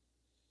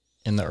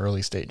in the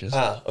early stages?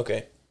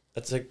 Okay.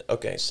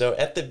 Okay. So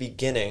at the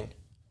beginning,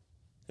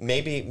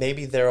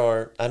 maybe there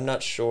are, I'm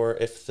not sure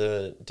if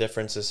the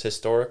difference is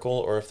historical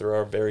or if there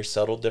are very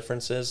subtle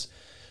differences,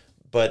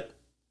 but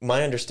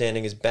my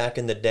understanding is back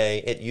in the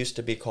day, it used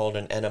to be called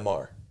an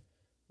NMR,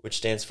 which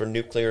stands for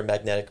nuclear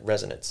magnetic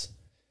resonance.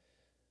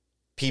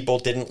 People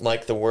didn't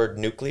like the word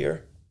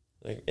nuclear.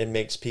 It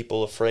makes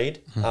people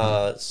afraid.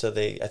 Mm-hmm. So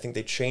I think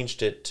they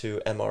changed it to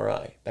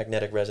MRI,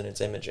 magnetic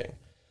resonance imaging.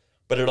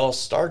 But it all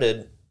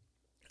started,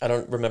 I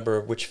don't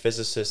remember which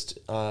physicist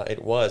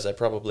it was, I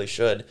probably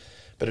should,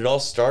 but it all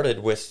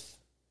started with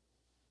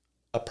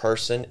a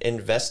person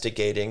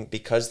investigating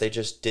because they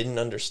just didn't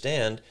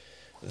understand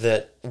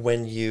that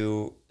when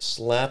you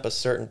slap a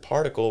certain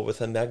particle with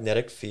a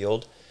magnetic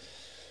field,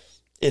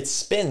 it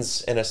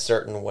spins in a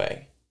certain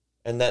way.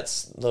 And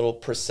that little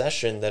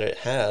precession that it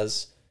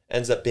has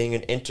ends up being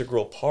an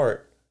integral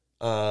part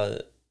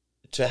to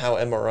how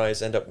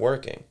MRIs end up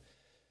working.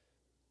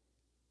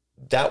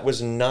 That was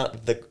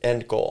not the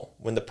end goal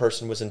when the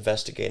person was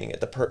investigating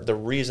it. The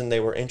reason they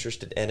were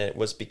interested in it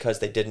was because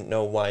they didn't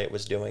know why it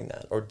was doing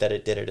that or that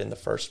it did it in the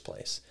first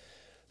place.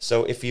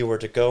 So if you were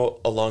to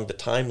go along the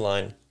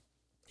timeline,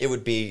 it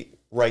would be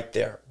right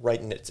there, right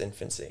in its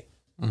infancy,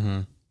 mm-hmm.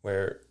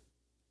 where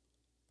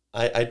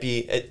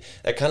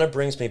that kind of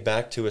brings me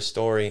back to a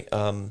story.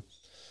 I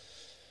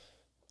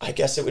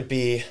guess it would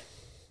be,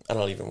 I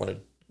don't even want to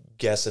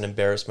guess and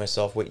embarrass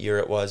myself what year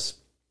it was,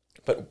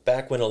 but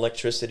back when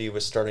electricity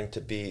was starting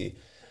to be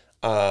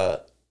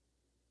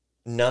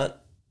not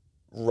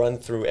run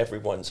through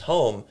everyone's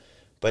home,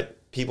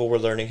 but people were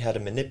learning how to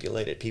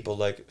manipulate it. People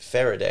like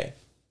Faraday.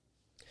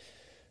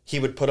 He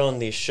would put on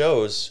these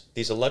shows,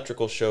 these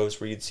electrical shows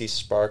where you'd see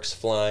sparks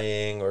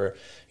flying or,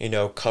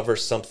 cover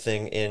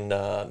something in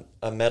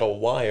a metal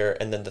wire,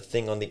 and then the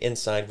thing on the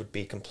inside would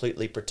be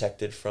completely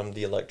protected from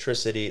the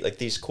electricity, like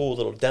these cool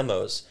little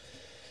demos.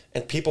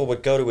 And people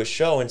would go to his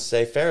show and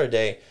say,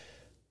 Faraday,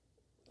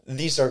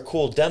 these are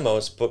cool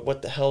demos, but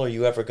what the hell are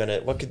you ever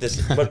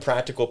what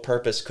practical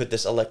purpose could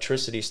this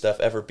electricity stuff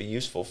ever be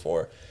useful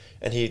for?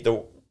 And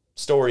the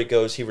story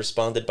goes, he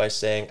responded by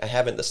saying, I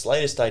haven't the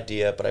slightest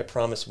idea, but I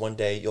promise one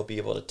day you'll be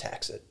able to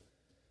tax it.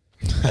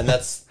 And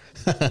that's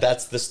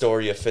the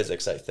story of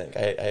physics, I think.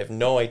 I have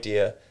no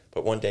idea,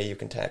 but one day you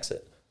can tax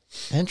it.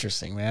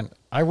 Interesting, man.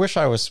 I wish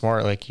I was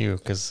smart like you,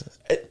 because...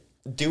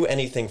 Do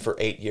anything for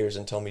 8 years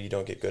and tell me you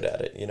don't get good at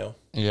it,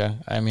 Yeah,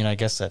 I mean, I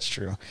guess that's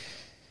true.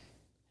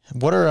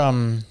 What are,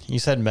 you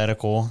said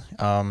medical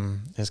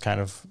is kind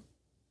of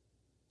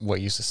what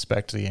you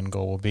suspect the end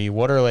goal will be.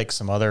 What are like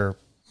some other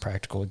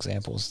practical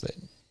examples that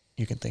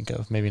you can think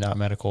of? Maybe not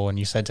medical, and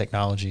you said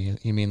technology.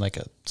 You mean like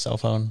a cell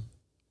phone?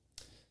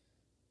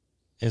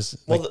 Is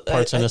like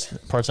parts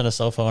in a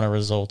cell phone are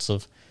results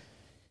of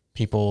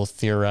people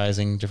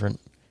theorizing different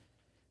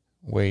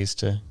ways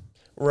to...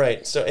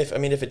 Right. So if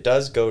it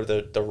does go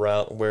the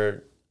route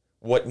where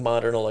what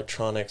modern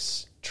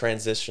electronics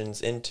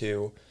transitions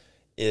into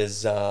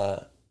is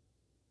right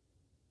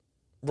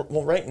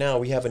now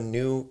we have a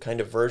new kind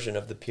of version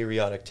of the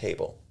periodic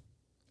table.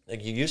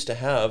 Like you used to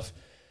have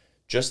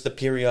just the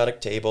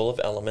periodic table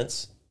of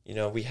elements.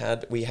 We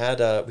had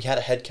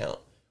a head count,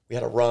 we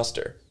had a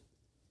roster.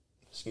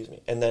 Excuse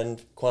me. And then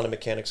quantum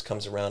mechanics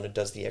comes around and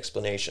does the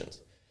explanations.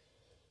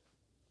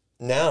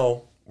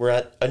 Now we're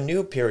at a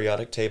new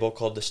periodic table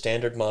called the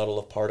Standard Model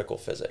of Particle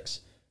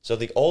Physics. So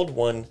the old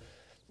one,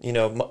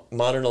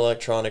 modern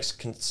electronics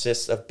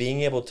consists of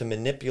being able to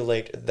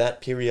manipulate that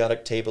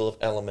periodic table of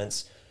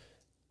elements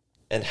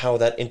and how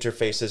that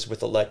interfaces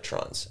with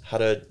electrons, how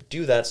to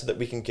do that so that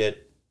we can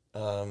get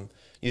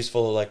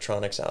useful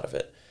electronics out of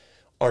it.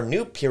 Our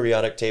new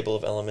periodic table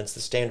of elements, the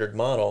Standard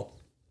Model,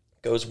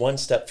 goes one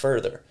step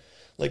further.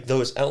 Like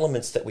those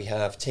elements that we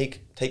have,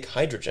 take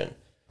hydrogen.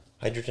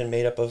 Hydrogen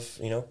made up of,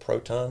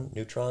 proton,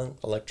 neutron,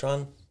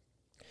 electron.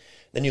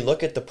 Then you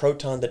look at the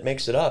proton that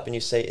makes it up and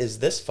you say, is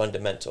this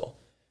fundamental?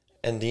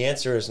 And the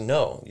answer is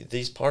no.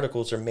 These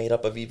particles are made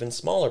up of even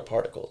smaller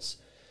particles.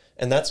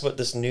 And that's what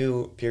this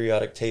new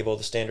periodic table,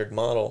 the Standard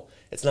Model,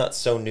 it's not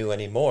so new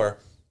anymore.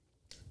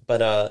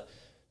 But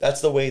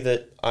that's the way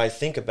that I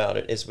think about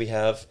it, is we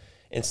have,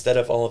 instead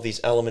of all of these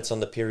elements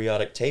on the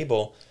periodic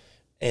table,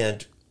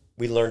 and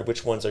we learned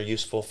which ones are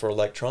useful for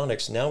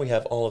electronics, now we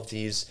have all of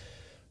these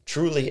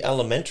truly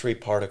elementary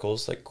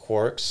particles like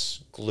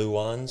quarks,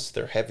 gluons,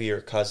 they're heavier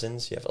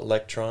cousins. You have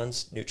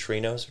electrons,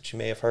 neutrinos, which you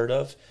may have heard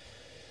of.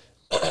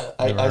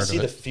 I see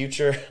the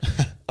future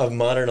of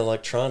modern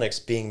electronics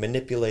being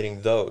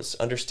manipulating those,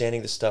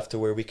 understanding the stuff to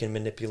where we can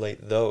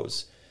manipulate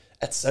those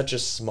at such a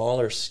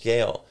smaller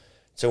scale,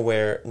 to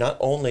where not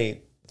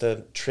only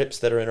the trips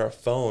that are in our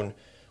phone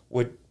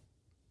would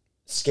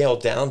scale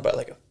down by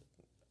like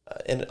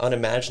an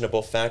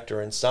unimaginable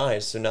factor in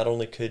size. So not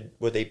only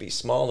would they be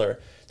smaller,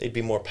 they'd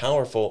be more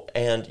powerful,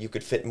 and you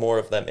could fit more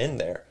of them in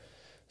there.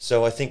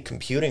 So I think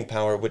computing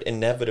power would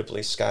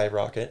inevitably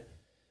skyrocket.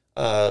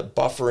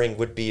 Buffering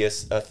would be a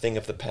thing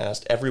of the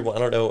past.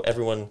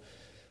 Everyone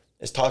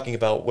is talking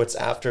about what's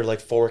after like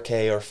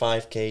 4K or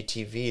 5K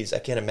TVs. I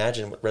can't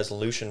imagine what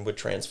resolution would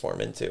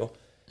transform into.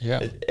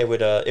 Yeah. It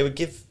would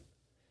give,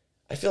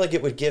 I feel like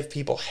it would give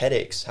people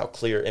headaches how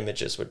clear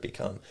images would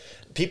become.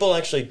 People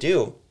actually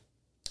do.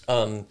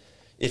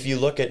 If you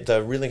look at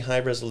the really high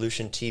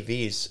resolution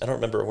TVs, I don't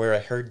remember where I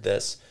heard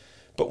this,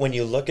 but when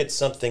you look at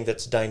something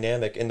that's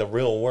dynamic in the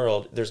real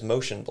world, there's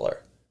motion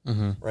blur,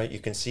 right? You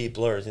can see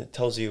blurs. It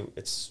tells you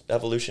it's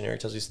evolutionary.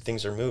 It tells you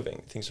things are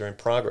moving, things are in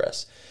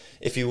progress.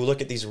 If you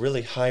look at these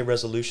really high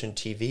resolution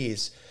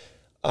TVs,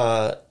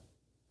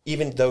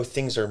 even though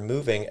things are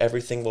moving,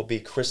 everything will be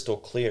crystal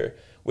clear,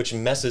 which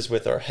messes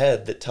with our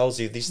head, that tells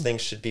you these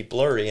things should be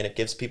blurry, and it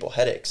gives people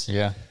headaches.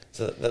 Yeah.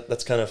 So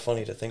that's kind of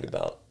funny to think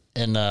about.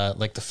 In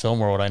like the film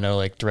world, I know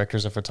like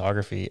directors of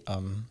photography,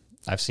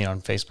 I've seen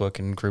on Facebook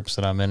and groups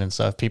that I'm in and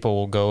stuff, people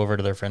will go over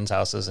to their friends'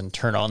 houses and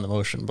turn on the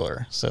motion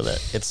blur so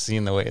that it's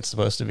seen the way it's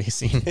supposed to be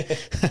seen.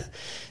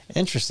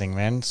 Interesting,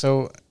 man.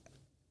 So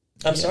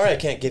I'm sorry I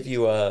can't give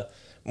you a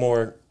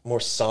more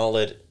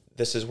solid,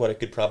 this is what it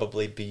could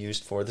probably be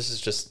used for. This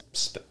is just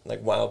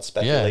like wild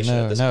speculation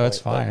at this point. No, it's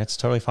fine. It's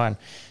totally fine.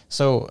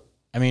 So,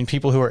 I mean,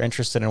 people who are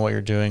interested in what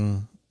you're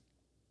doing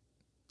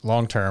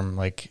long term,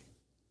 like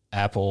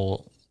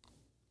Apple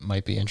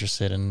might be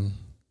interested in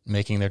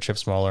making their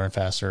chips smaller and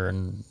faster,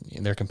 and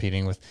they're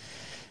competing with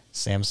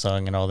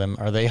Samsung and all them.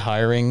 Are they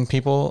hiring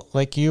people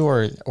like you,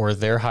 or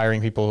they're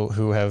hiring people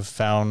who have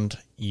found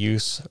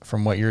use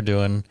from what you're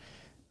doing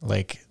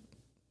like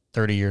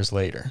 30 years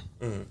later?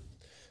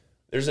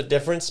 There's a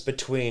difference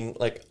between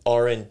like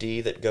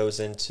R&D that goes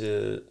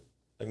into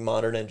like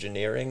modern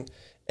engineering,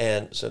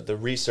 and so the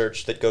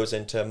research that goes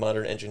into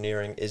modern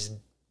engineering is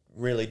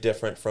really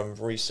different from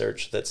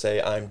research that,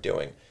 say, I'm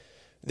doing.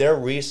 Their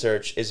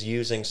research is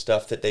using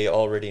stuff that they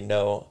already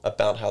know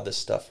about how this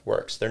stuff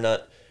works. They're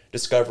not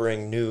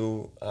discovering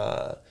new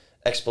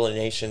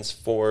explanations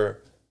for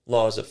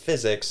laws of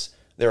physics.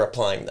 They're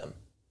applying them.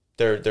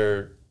 They're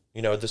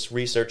this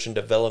research and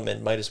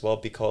development might as well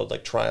be called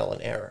like trial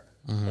and error,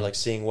 or like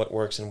seeing what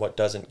works and what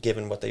doesn't,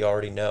 given what they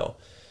already know.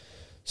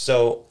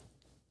 So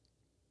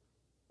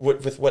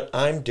with what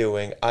I'm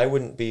doing, I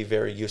wouldn't be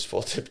very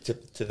useful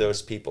to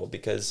those people,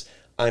 because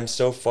I'm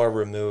so far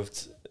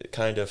removed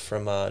kind of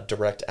from a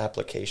direct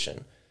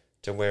application,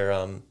 to where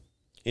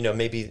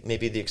maybe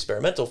the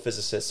experimental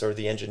physicists or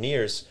the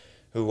engineers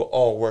who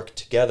all work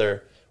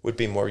together would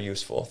be more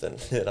useful than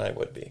I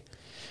would be.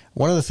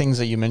 One of the things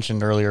that you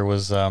mentioned earlier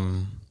was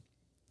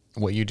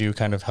what you do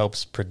kind of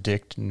helps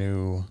predict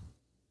new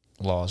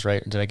laws,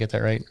 right? Did I get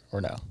that right,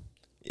 or no?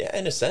 Yeah,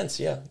 in a sense,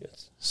 yeah.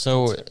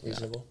 So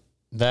reasonable.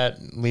 That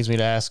leads me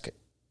to ask,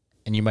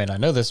 and you might not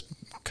know this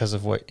because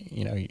of what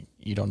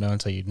you don't know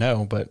until you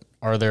know, but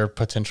are there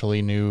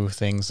potentially new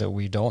things that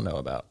we don't know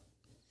about,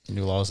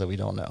 new laws that we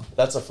don't know?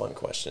 That's a fun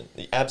question.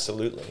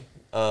 Absolutely.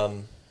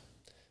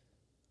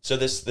 So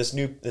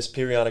this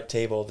periodic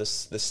table,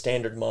 this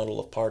standard model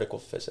of particle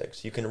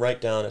physics, you can write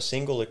down a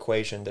single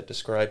equation that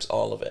describes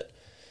all of it,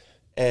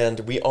 and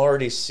we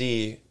already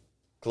see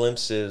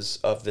glimpses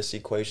of this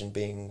equation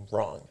being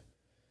wrong.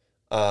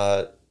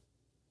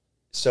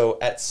 So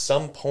at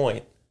some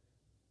point,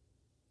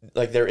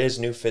 like, there is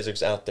new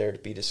physics out there to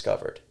be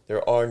discovered.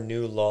 There are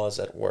new laws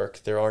at work.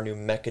 There are new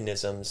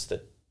mechanisms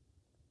that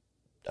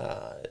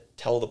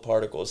tell the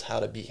particles how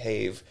to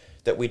behave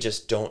that we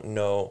just don't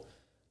know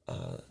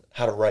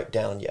how to write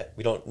down yet.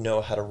 We don't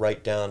know how to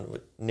write down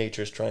what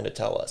nature's trying to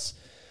tell us.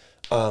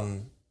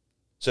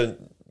 So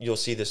you'll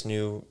see this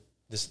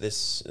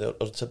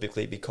it'll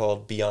typically be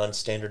called Beyond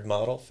Standard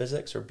Model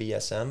Physics, or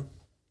BSM.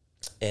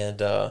 And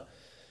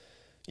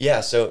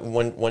so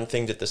one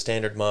thing that the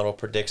standard model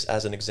predicts,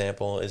 as an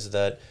example, is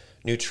that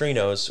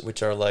neutrinos,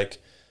 which are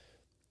like,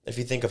 if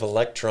you think of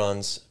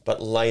electrons,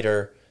 but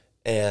lighter,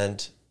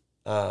 and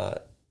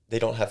they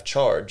don't have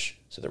charge,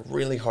 so they're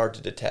really hard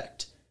to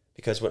detect,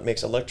 because what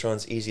makes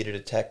electrons easy to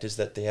detect is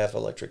that they have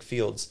electric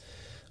fields.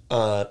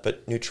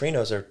 But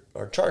neutrinos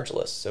are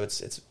chargeless, so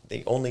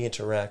they only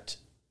interact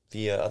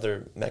via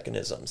other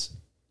mechanisms,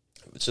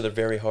 so they're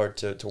very hard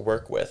to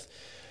work with.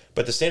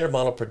 But the standard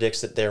model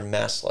predicts that they're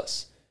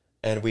massless.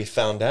 And we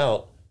found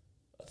out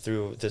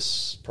through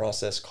this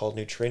process called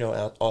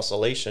neutrino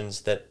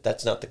oscillations that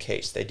that's not the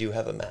case. They do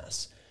have a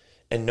mass.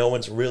 And no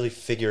one's really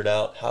figured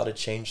out how to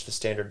change the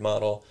standard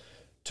model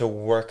to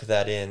work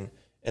that in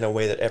a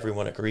way that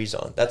everyone agrees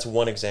on. That's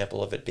one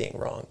example of it being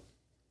wrong.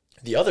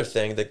 The other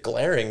thing, the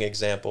glaring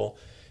example,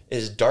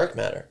 is dark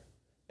matter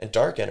and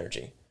dark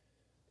energy.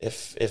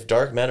 if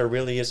dark matter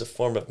really is a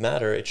form of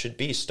matter, it should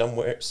be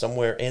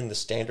somewhere in the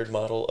standard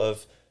model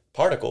of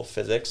particle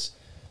physics,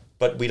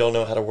 but we don't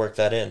know how to work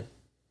that in.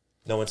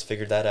 No one's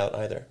figured that out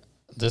either.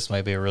 This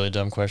might be a really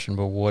dumb question,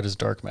 but what is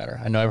dark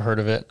matter? I know I've heard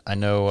of it. I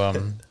know,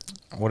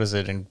 what is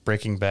it in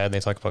Breaking Bad?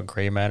 They talk about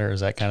gray matter. Is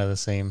that kind of the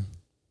same?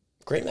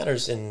 Gray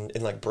matter's in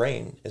like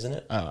brain, isn't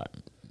it?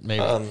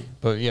 Maybe.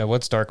 But yeah,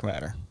 what's dark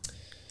matter?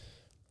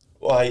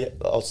 Well,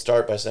 I'll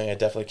start by saying I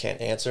definitely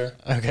can't answer.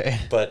 Okay.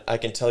 But I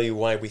can tell you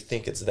why we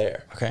think it's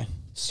there. Okay.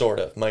 Sort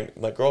of. My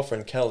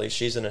girlfriend Kelly,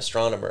 she's an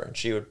astronomer, and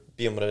she would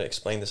be able to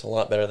explain this a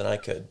lot better than I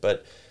could.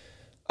 But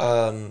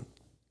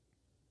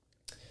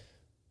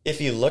if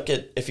you look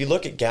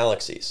at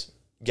galaxies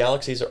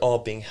are all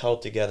being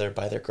held together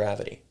by their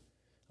gravity.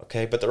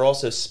 Okay, but they're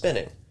also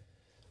spinning.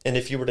 And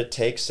if you were to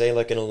take, say,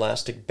 like an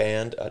elastic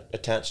band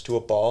attached to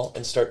a ball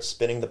and start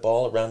spinning the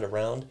ball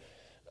around,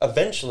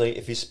 eventually,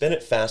 if you spin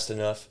it fast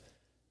enough,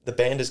 the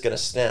band is going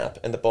to snap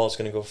and the ball is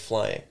going to go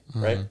flying,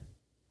 right?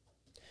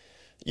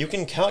 You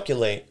can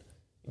calculate,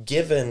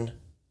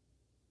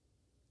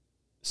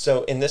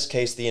 so in this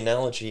case, the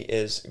analogy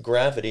is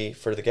gravity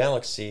for the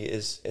galaxy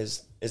is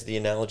the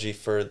analogy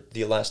for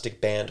the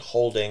elastic band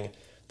holding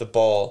the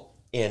ball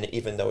in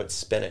even though it's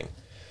spinning.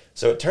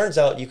 So it turns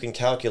out you can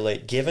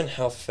calculate, given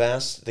how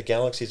fast the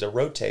galaxies are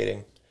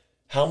rotating,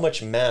 how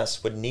much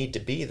mass would need to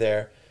be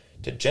there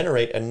to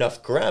generate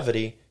enough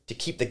gravity to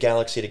keep the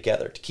galaxy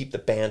together, to keep the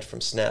band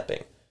from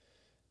snapping.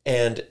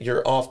 And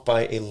you're off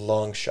by a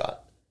long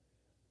shot.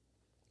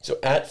 So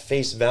at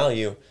face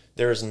value,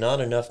 there is not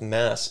enough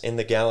mass in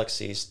the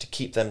galaxies to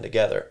keep them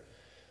together.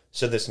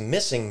 So this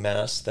missing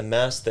mass, the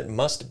mass that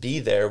must be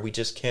there, we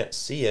just can't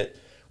see it,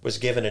 was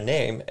given a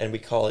name, and we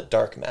call it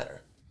dark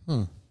matter.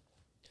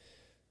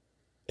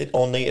 It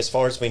only, as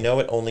far as we know,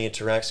 it only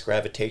interacts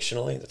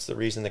gravitationally. That's the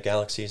reason the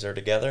galaxies are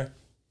together.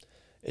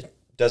 It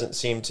doesn't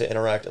seem to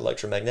interact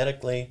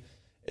electromagnetically.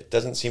 It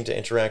doesn't seem to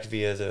interact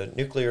via the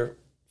nuclear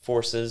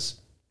forces.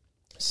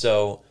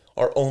 So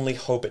our only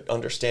hope at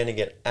understanding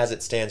it as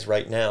it stands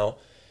right now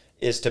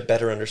is to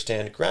better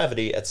understand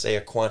gravity at, say,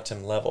 a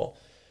quantum level,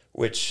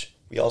 which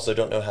we also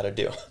don't know how to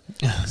do.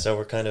 So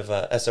we're kind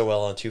of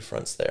SOL on two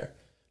fronts there.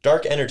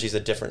 Dark energy is a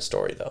different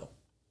story, though.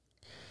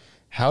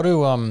 How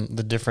do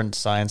the different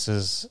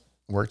sciences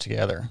work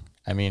together?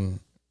 I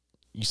mean,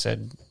 you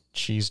said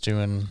she's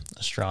doing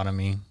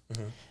astronomy.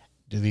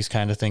 Do these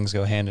kind of things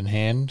go hand in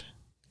hand?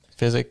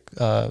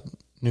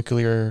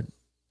 Nuclear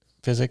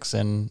physics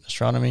and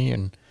astronomy,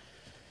 and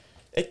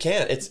it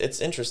can.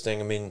 It's interesting.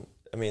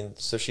 I mean,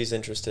 so she's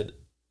interested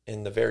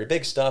in the very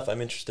big stuff.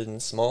 I'm interested in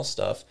small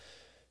stuff.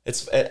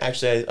 It's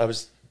actually, I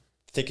was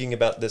thinking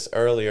about this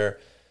earlier.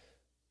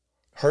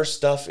 Her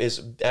stuff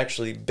is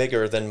actually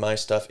bigger than my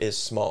stuff is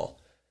small.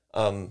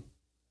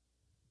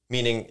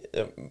 Meaning,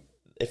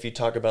 if you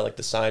talk about like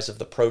the size of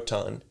the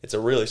proton, it's a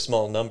really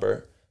small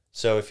number.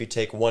 So if you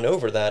take 1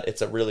 over that,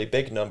 it's a really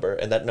big number,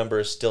 and that number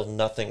is still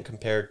nothing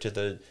compared to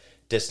the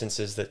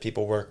distances that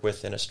people work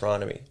with in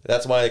astronomy.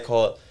 That's why they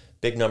call it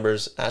big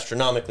numbers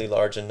astronomically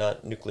large and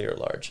not nuclear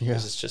large,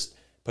 because it just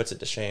puts it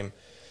to shame.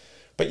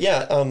 But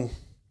yeah,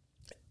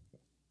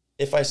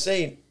 if I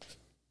say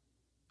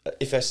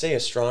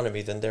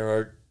astronomy, then there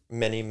are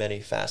many,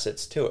 many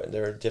facets to it.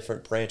 There are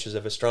different branches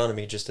of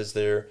astronomy, just as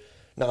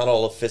not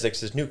all of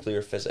physics is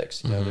nuclear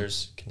physics. You know,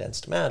 there's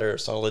condensed matter,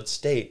 solid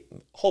state,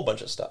 a whole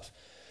bunch of stuff.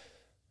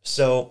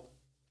 So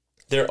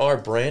there are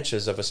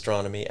branches of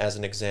astronomy, as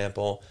an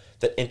example,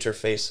 that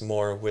interface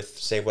more with,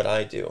 say, what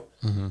I do.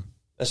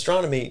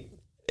 Astronomy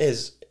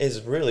is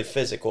really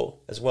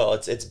physical as well.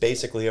 It's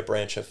basically a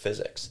branch of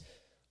physics.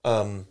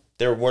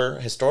 There were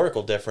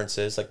historical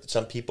differences, like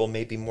some people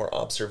may be more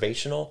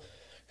observational,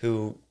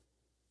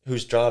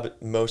 whose job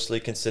mostly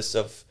consists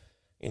of,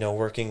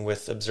 working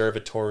with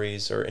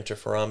observatories or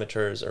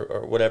interferometers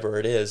or whatever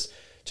it is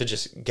to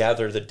just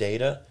gather the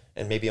data,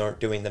 and maybe aren't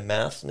doing the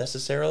math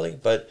necessarily.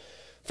 But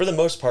for the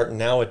most part,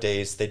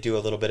 nowadays, they do a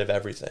little bit of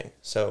everything.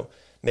 So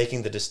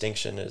making the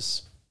distinction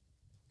is,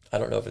 I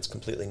don't know if it's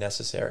completely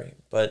necessary.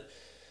 But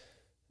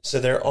so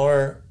there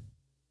are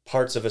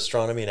parts of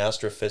astronomy and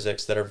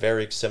astrophysics that are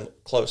very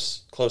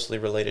closely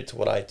related to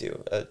what I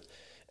do.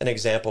 An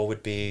example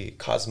would be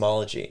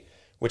cosmology,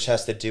 which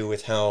has to do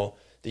with how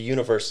the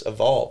universe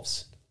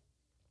evolves.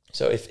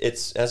 So if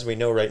it's, as we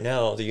know right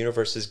now, the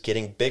universe is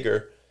getting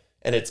bigger,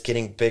 and it's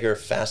getting bigger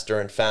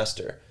faster and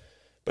faster.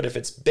 But if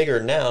it's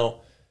bigger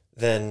now,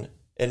 then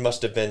it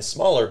must have been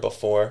smaller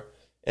before.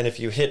 And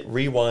if you hit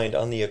rewind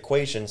on the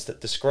equations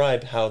that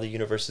describe how the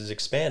universe is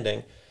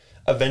expanding,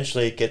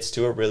 eventually it gets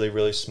to a really,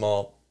 really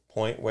small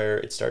point where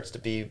it starts to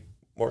be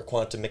more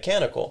quantum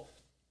mechanical,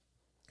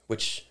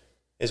 which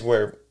is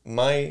where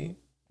my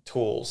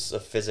tools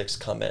of physics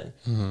come in.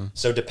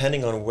 So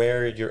depending on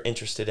where you're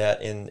interested at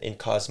in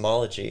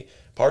cosmology,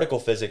 particle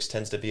physics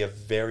tends to be a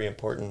very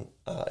important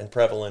and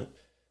prevalent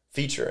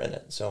feature in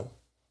it. So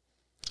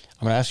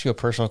I'm going to ask you a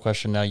personal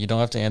question now. You don't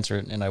have to answer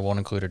it, and I won't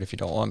include it if you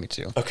don't want me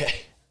to. Okay.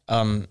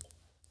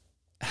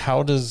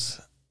 How does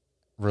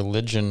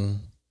religion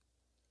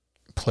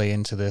play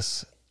into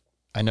this?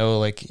 I know,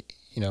 like,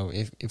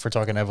 if we're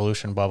talking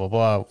evolution, blah, blah,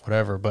 blah,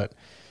 whatever. But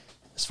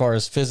as far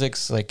as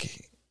physics,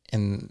 like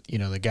in,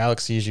 the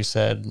galaxies, you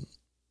said,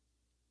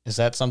 is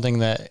that something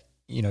that,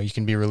 you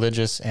can be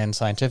religious and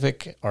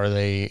scientific? Are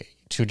they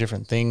two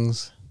different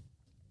things?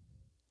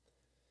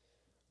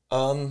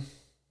 I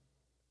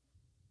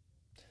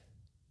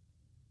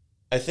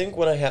think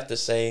what I have to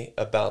say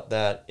about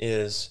that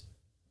is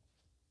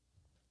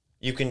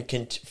you can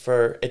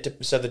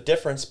so the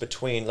difference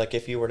between, like,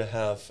 if you were to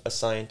have a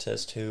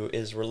scientist who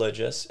is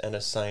religious and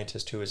a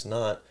scientist who is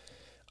not,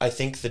 I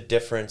think the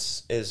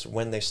difference is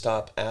when they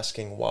stop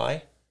asking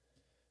why.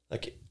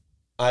 Like,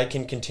 I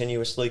can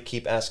continuously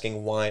keep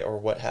asking why or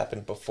what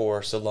happened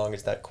before, so long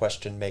as that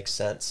question makes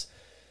sense.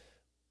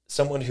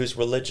 Someone who's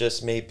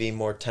religious may be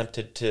more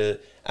tempted to,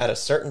 at a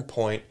certain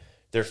point,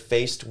 they're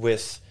faced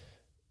with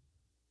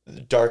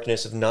the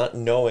darkness of not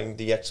knowing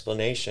the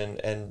explanation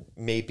and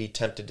may be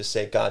tempted to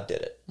say God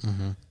did it.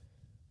 Mm-hmm.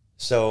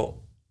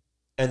 So,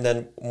 and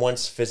then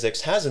once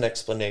physics has an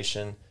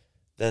explanation,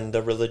 then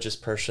the religious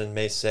person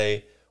may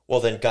say,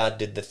 well, then God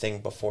did the thing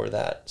before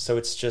that. So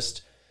it's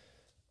just,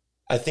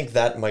 I think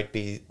that might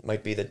be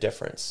the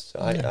difference. So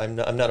yeah. I'm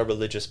not a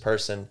religious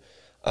person,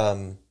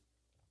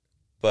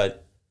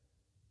 but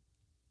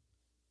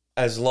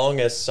as long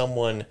as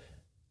someone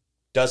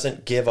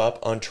doesn't give up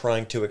on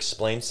trying to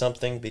explain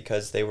something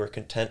because they were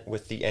content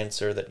with the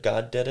answer that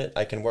God did it,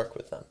 I can work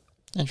with them.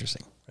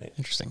 Interesting. Right.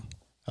 Interesting.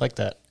 I like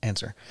that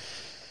answer.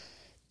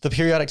 The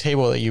periodic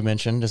table that you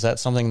mentioned, is that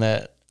something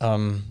that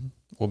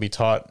will be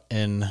taught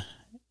in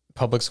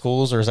public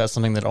schools, or is that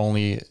something that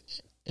only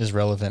is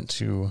relevant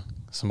to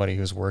somebody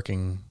who's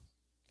working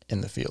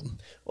in the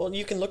field? Well,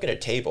 you can look at a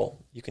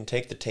table. You can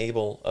take the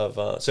table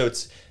of, so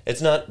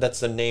it's not,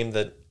 that's the name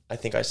that I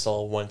think I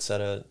saw once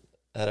at a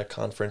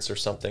conference or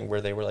something,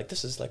 where they were like,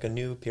 this is like a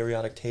new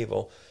periodic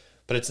table,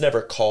 but it's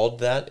never called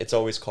that. It's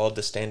always called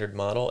the standard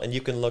model. And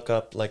you can look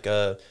up like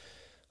a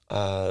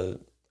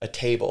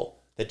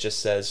table that just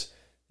says,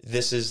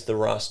 this is the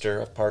roster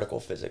of particle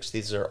physics.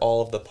 These are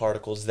all of the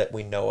particles that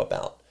we know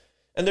about.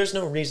 And there's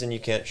no reason you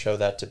can't show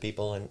that to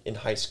people in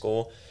high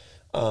school.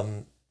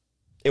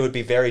 It would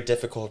be very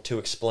difficult to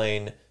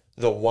explain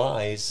the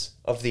whys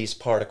of these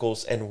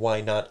particles and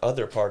why not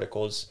other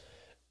particles.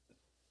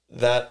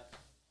 That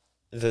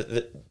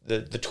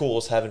the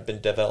tools haven't been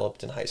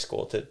developed in high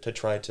school to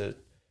try to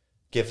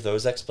give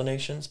those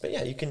explanations. But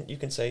yeah, you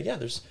can say, yeah,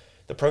 there's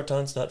the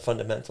proton's not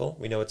fundamental.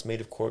 We know it's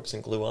made of quarks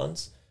and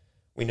gluons.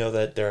 We know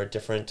that there are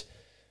different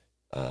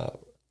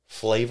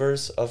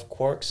flavors of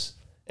quarks,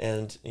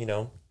 and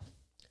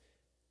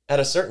at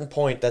a certain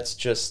point, that's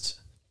just,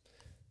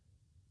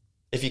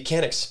 if you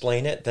can't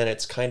explain it, then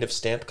it's kind of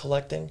stamp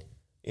collecting.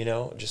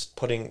 Just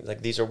putting,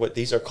 like, these are what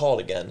these are called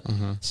again.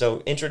 Mm-hmm.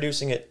 So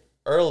introducing it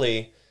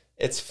early,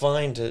 it's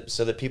fine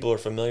so that people are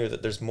familiar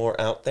that there's more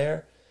out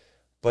there,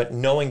 but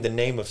knowing the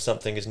name of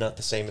something is not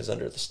the same as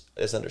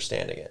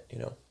understanding it,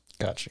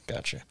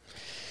 Gotcha.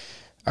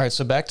 All right.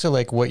 So back to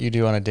like what you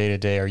do on a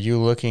day-to-day.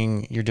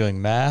 You're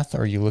doing math?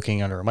 Are you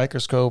looking under a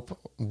microscope?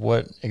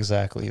 What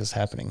exactly is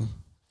happening?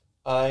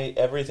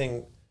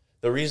 The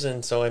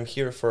reason, so I'm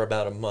here for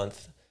about a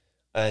month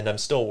and I'm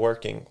still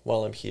working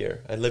while I'm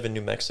here. I live in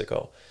New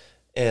Mexico.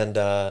 And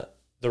the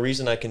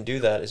reason I can do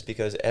that is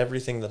because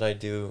everything that I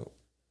do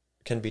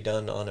can be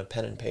done on a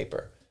pen and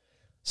paper.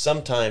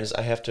 Sometimes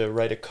I have to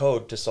write a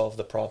code to solve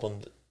the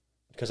problem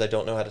because I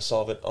don't know how to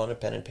solve it on a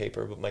pen and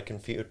paper, but my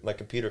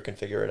computer can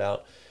figure it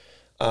out.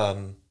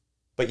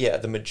 But yeah,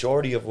 the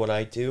majority of what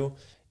I do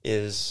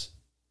is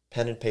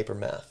pen and paper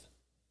math.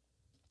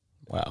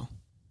 Wow.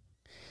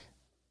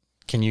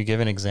 Can you give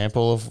an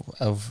example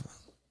of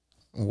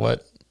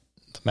what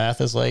the math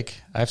is like?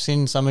 I've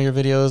seen some of your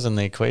videos and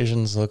the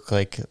equations look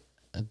like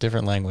a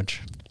different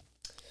language.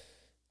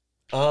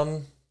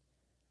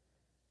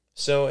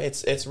 So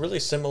it's really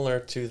similar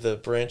to the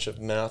branch of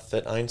math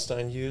that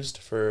Einstein used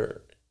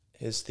for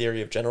his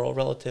theory of general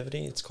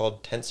relativity. It's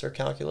called tensor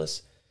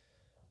calculus,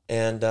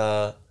 and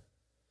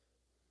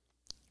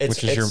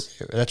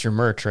that's your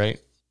merch, right?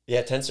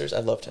 Yeah, tensors. I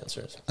love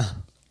tensors.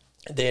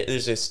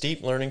 There's a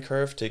steep learning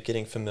curve to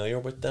getting familiar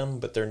with them,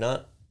 but they're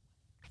not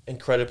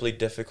incredibly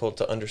difficult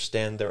to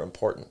understand their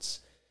importance.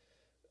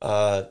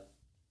 The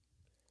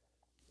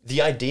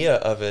idea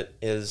of it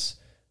is,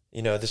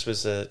 this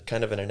was a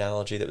kind of an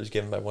analogy that was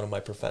given by one of my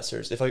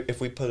professors.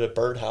 If we put a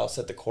birdhouse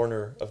at the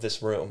corner of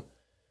this room,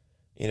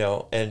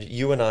 and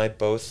you and I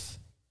both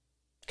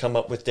come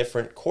up with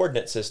different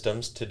coordinate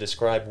systems to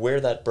describe where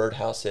that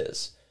birdhouse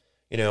is.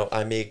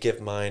 I may give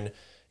mine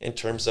in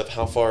terms of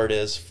how far it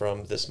is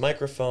from this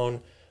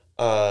microphone,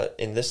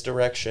 in this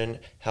direction,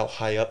 how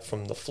high up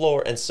from the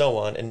floor, and so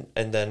on.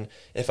 And then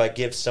if I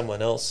give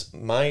someone else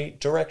my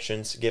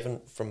directions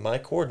given from my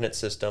coordinate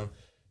system,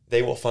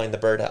 they will find the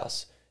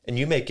birdhouse. And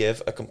you may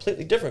give a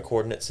completely different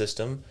coordinate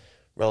system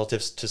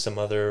relative to some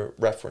other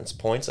reference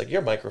points, like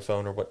your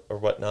microphone or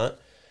whatnot,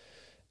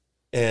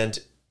 and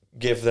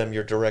give them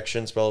your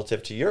directions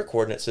relative to your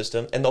coordinate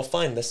system, and they'll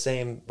find the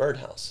same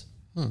birdhouse.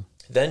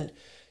 Then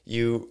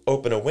you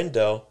open a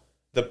window,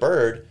 the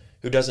bird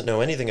who doesn't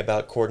know anything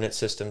about coordinate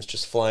systems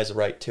just flies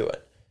right to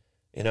it.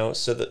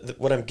 So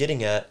what I'm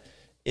getting at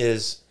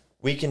is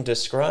we can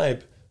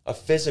describe a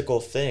physical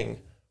thing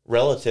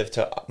relative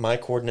to my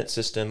coordinate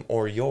system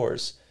or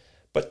yours,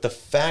 but the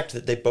fact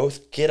that they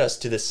both get us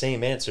to the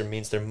same answer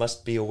means there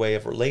must be a way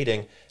of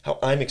relating how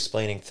I'm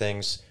explaining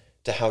things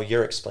to how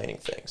you're explaining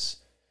things.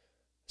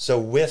 So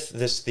with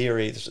this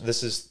theory,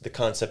 this is the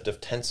concept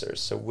of tensors.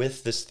 So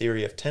with this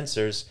theory of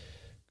tensors,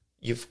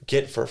 you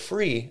get for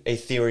free a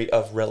theory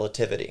of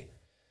relativity,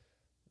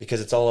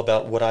 because it's all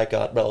about what I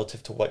got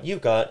relative to what you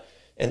got.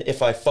 And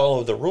if I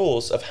follow the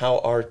rules of how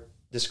our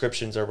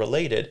descriptions are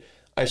related,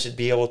 I should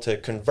be able to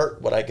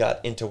convert what I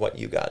got into what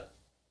you got.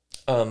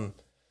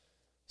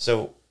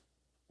 So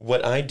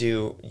what I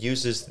do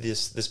uses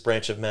this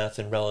branch of math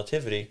and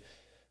relativity,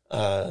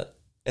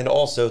 and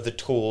also the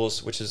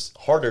tools, which is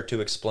harder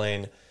to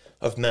explain,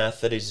 of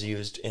math that is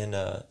used in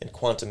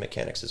quantum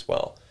mechanics as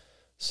well.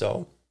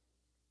 So,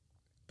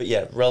 but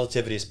yeah,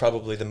 relativity is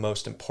probably the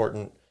most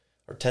important,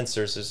 or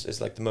tensors is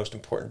like the most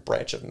important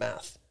branch of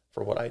math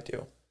for what I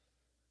do,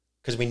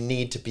 because we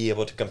need to be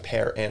able to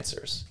compare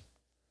answers.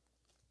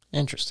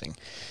 Interesting.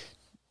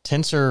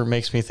 Tensor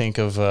makes me think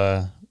of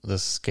the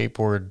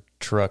skateboard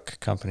truck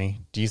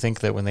company. Do you think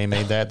that when they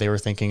made that, they were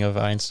thinking of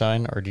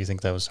Einstein, or do you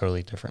think that was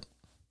totally different?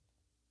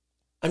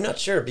 I'm not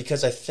sure,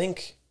 because I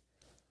think,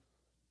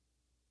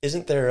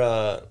 isn't there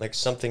like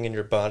something in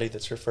your body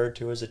that's referred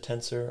to as a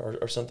tensor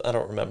or something? I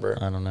don't remember.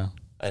 I don't know.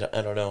 I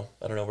don't know.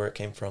 I don't know where it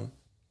came from.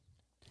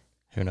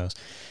 Who knows?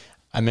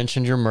 I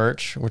mentioned your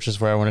merch, which is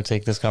where I want to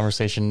take this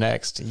conversation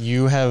next.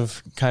 You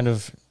have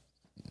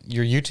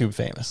you're YouTube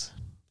famous.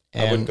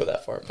 I wouldn't go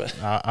that far, but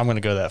I'm going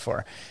to go that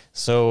far.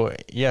 So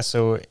yeah,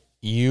 so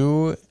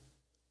you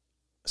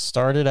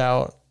started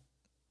out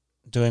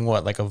doing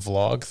what, like a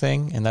vlog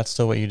thing, and that's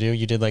still what you do?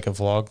 You did like a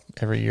vlog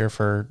every year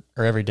or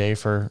every day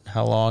for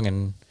how long?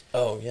 And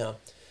oh yeah,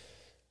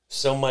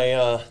 so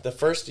my the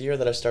first year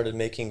that I started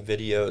making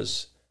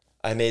videos,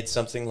 I made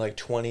something like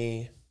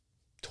 20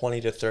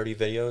 to 30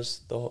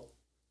 videos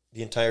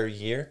the entire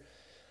year,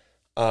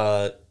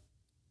 and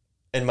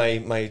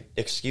my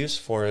excuse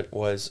for it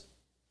was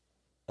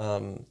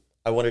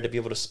I wanted to be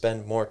able to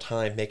spend more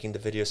time making the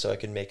video so I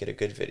could make it a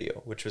good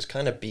video, which was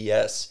kind of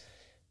BS,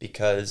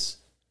 because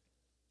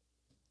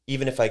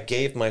even if I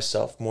gave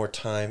myself more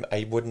time,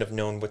 I wouldn't have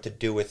known what to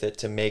do with it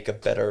to make a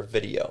better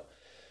video.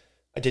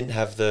 I didn't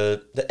have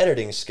the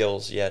editing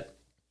skills yet.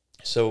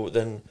 So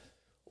then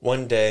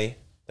one day,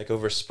 like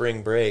over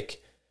spring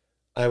break,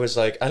 I was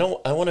like, I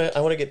want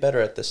to get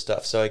better at this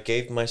stuff. So I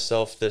gave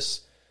myself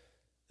this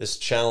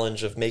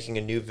challenge of making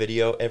a new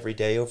video every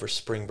day over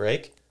spring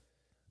break.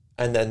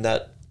 And then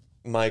that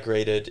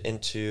migrated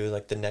into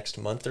like the next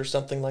month or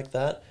something like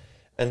that.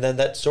 And then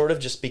that sort of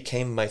just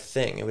became my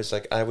thing. It was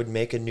like I would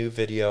make a new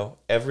video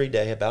every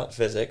day about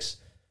physics,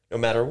 no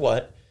matter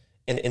what.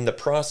 And in the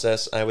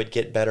process, I would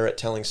get better at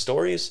telling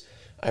stories.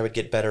 I would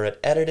get better at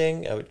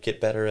editing. I would get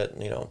better at,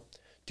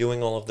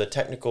 doing all of the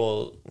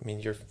technical. I mean,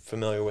 you're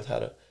familiar with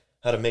how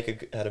to make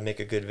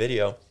a good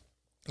video.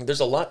 There's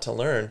a lot to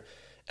learn.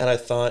 And I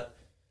thought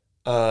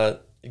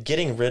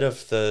getting rid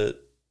of the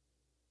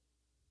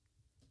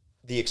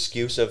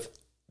excuse of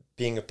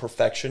being a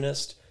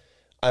perfectionist,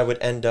 I would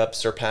end up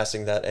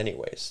surpassing that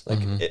anyways.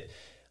 Like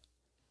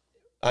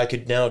I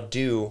could now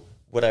do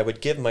what I would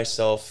give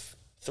myself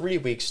 3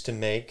 weeks to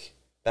make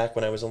back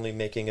when I was only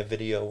making a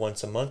video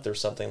once a month or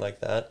something like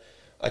that.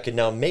 I could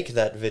now make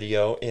that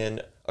video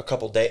in a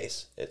couple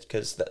days,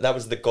 because that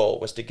was the goal,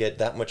 was to get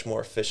that much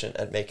more efficient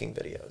at making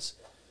videos.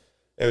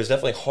 It was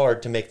definitely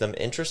hard to make them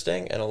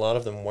interesting, and a lot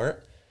of them weren't,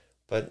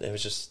 but it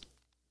was just,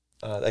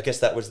 I guess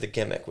that was the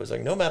gimmick, was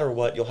like, no matter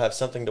what, you'll have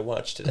something to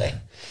watch today.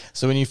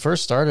 So when you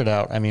first started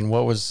out, I mean,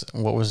 what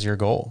was your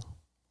goal?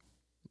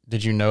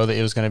 Did you know that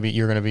you were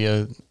going to be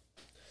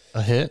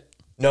a hit?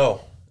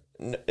 No,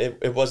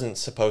 it wasn't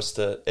supposed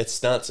to.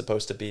 It's not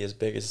supposed to be as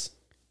big as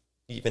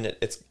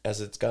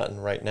it's gotten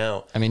right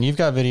now. I mean, you've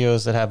got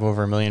videos that have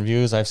over 1 million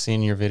views. I've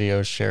seen your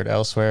videos shared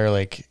elsewhere,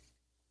 like,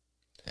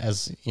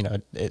 as you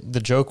know, the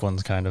joke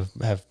ones kind of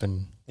have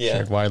been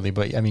shared widely,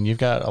 but I mean, you've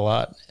got a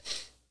lot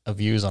of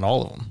views on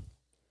all of them.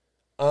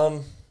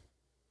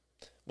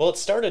 Well, it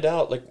started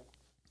out like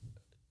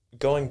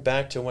going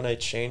back to when I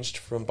changed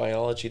from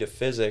biology to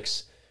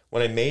physics.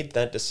 When I made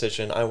that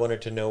decision, I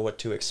wanted to know what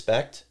to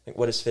expect. Like,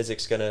 what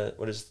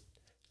is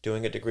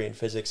doing a degree in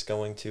physics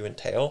going to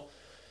entail?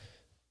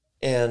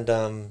 And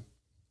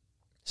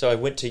so I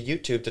went to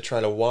YouTube to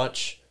try to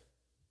watch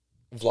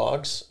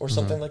vlogs or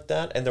something like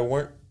that, and there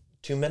weren't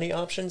too many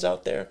options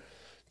out there.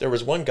 There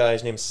was one guy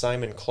named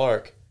Simon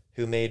Clark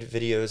who made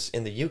videos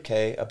in the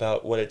UK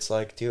about what it's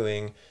like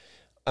doing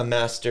a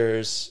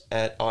master's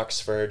at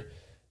Oxford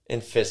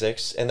in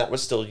physics, and that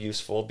was still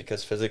useful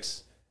because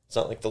physics, it's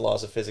not like the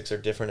laws of physics are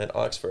different at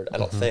Oxford, I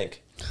don't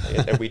think.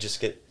 And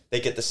they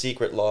get the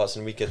secret laws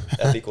and we get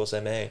F equals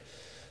MA.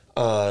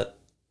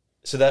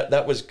 So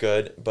that was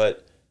good,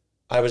 but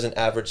I was an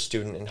average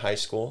student in high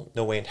school.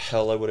 No way in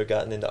hell I would have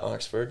gotten into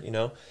Oxford,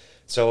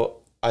 So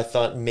I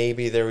thought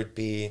maybe there would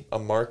be a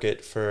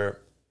market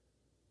for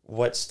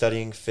what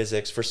studying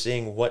physics, for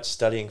seeing what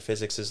studying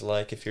physics is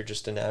like if you're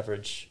just an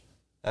average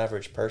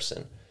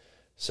person.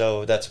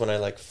 So that's when I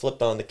like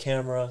flipped on the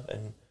camera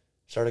and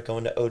started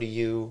going to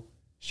ODU,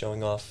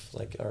 showing off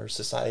like our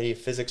Society of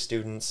Physics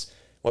students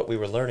what we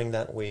were learning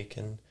that week,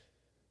 and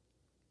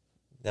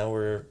now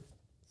we're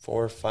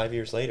 4 or 5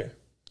 years later.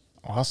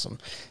 Awesome.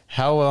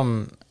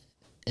 How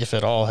if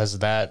at all has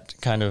that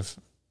kind of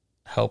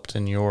helped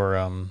in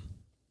your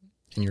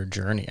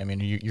journey? I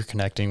mean, you're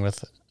connecting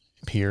with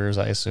peers,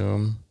 I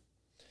assume.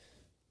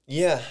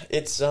 Yeah,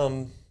 it's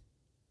I'd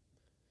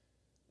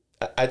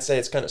say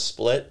it's kind of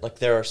split. Like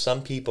there are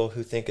some people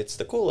who think it's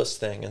the coolest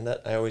thing, and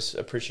that I always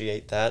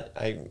appreciate that.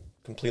 I'm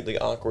completely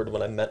awkward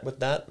when I met with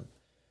that.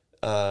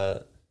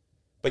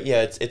 But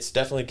yeah, it's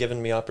definitely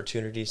given me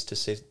opportunities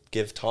to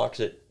give talks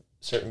at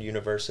certain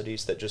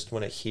universities that just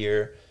want to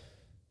hear,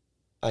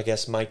 I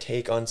guess, my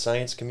take on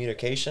science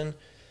communication.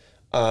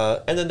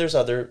 And then there's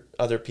other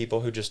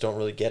people who just don't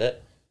really get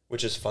it,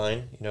 which is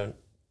fine. You know,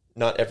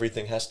 not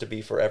everything has to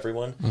be for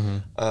everyone.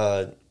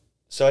 Mm-hmm.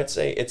 So I'd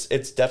say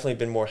it's definitely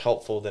been more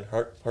helpful than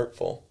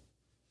hurtful.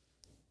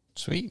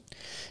 Sweet.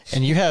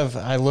 And you have,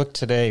 I looked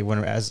today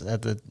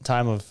at the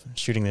time of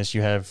shooting this,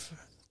 you have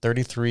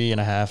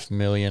 33.5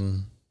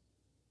 million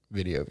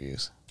video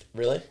views.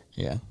 Really?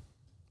 Yeah.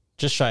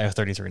 Just shy of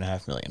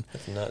 33.5 million.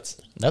 That's nuts.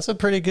 That's a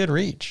pretty good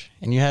reach.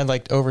 And you had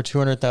like over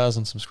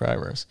 200,000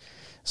 subscribers.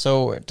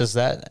 So what does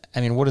that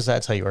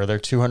tell you? Are there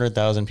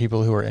 200,000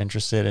 people who are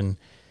interested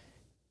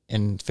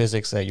in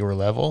physics at your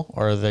level?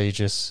 Or are they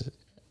just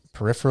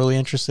peripherally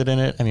interested in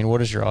it? I mean,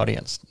 what is your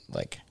audience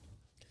like?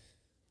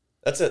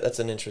 That's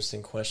an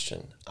interesting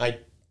question.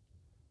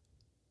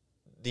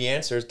 The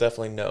answer is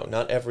definitely no.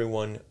 Not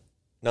everyone,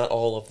 not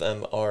all of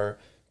them are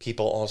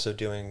people also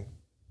doing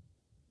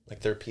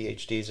like their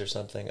PhDs or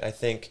something. I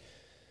think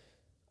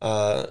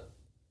a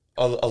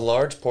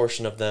large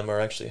portion of them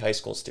are actually high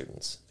school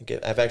students.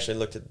 I've actually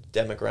looked at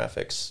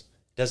demographics.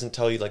 It doesn't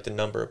tell you like the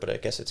number, but I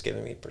guess it's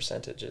giving me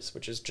percentages,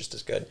 which is just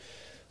as good.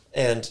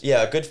 And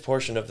yeah, a good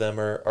portion of them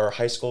are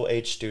high school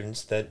age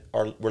students that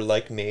were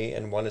like me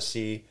and want to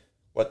see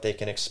what they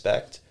can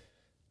expect.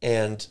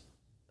 And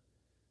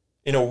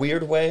in a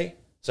weird way,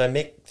 so I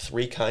make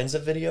 3 kinds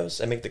of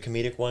videos. I make the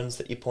comedic ones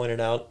that you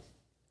pointed out.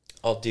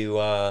 I'll do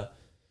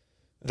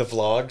the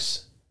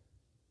vlogs,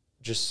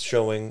 just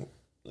showing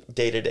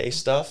day-to-day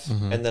stuff.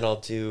 Mm-hmm. And then I'll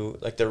do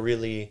like the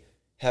really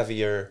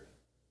heavier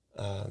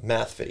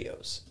math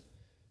videos.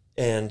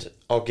 And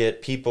I'll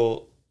get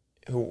people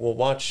who will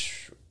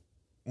watch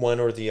one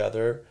or the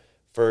other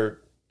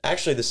for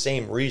actually the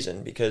same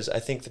reason, because I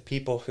think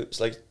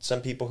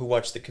some people who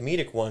watch the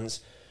comedic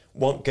ones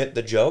won't get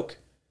the joke,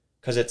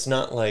 because it's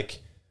not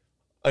like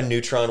a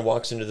neutron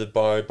walks into the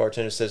bar,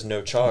 bartender says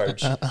no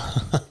charge.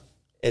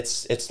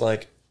 It's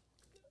like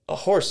a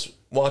horse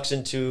walks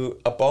into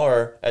a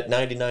bar at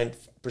 99%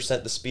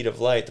 the speed of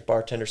light. The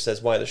bartender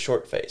says, why the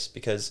short face?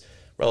 Because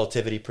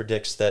relativity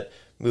predicts that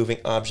moving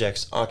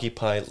objects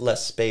occupy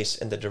less space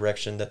in the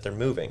direction that they're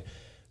moving.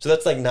 So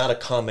that's like not a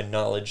common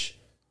knowledge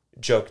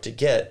joke to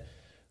get,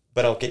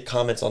 but I'll get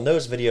comments on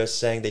those videos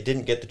saying they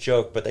didn't get the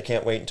joke, but they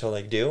can't wait until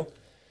they do.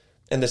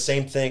 And the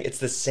same thing, it's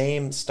the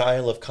same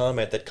style of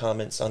comment that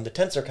comments on the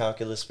tensor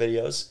calculus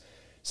videos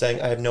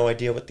saying, I have no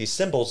idea what these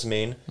symbols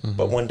mean, mm-hmm.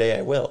 but one day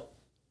I will.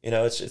 You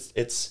know,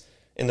 it's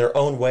in their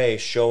own way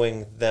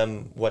showing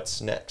them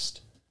what's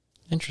next.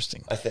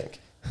 Interesting. I think.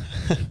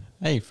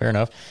 Hey, fair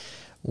enough.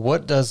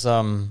 What does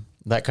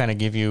that kind of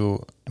give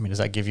you? I mean, does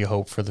that give you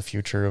hope for the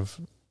future of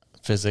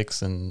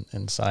physics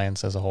and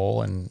science as a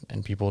whole,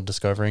 and people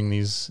discovering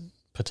these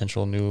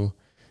potential new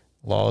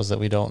laws that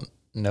we don't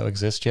know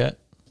exist yet?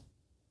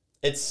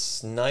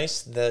 It's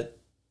nice that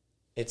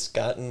it's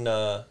gotten,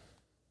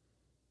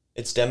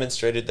 it's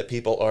demonstrated that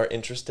people are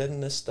interested in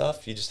this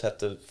stuff. You just have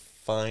to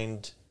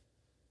find,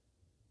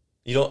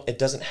 it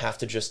doesn't have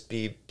to just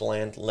be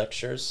bland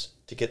lectures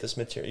to get this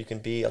material. You can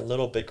be a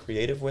little bit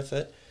creative with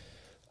it.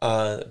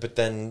 But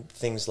then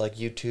things like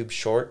YouTube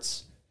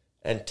Shorts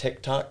and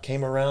TikTok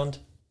came around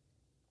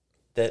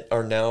that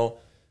are now,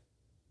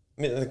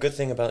 I mean, the good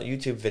thing about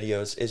YouTube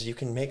videos is you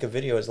can make a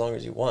video as long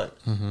as you want.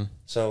 Mm-hmm.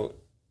 So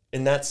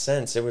in that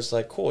sense, it was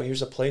like, cool,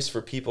 here's a place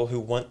for people who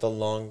want the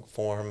long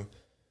form.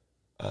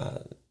 I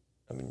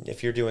mean,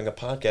 if you're doing a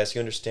podcast, you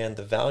understand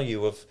the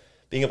value of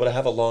being able to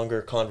have a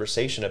longer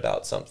conversation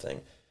about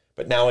something.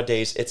 But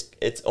nowadays,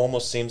 it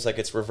almost seems like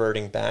it's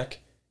reverting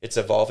back. It's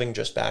evolving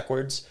just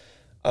backwards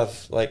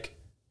of like,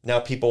 now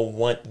people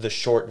want the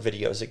short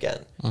videos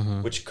again,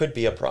 mm-hmm. which could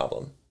be a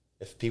problem.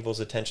 If people's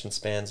attention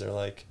spans are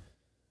like,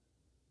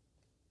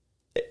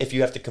 if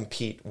you have to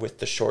compete with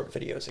the short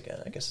videos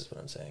again, I guess is what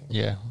I'm saying.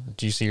 Yeah.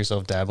 Do you see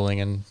yourself dabbling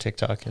in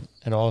TikTok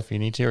at all if you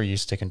need to, or are you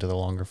sticking to the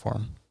longer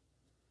form?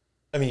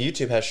 I mean,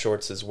 YouTube has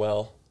shorts as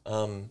well.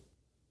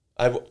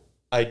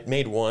 I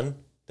made one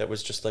that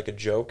was just like a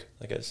joke,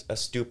 like a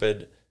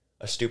stupid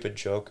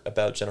joke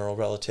about general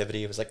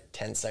relativity. It was like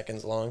 10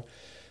 seconds long.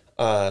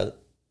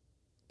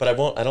 But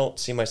I don't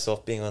see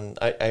myself being on,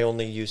 I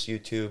only use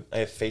YouTube. I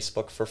have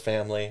Facebook for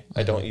family. Mm-hmm.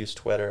 I don't use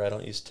Twitter. I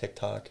don't use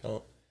TikTok. I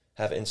don't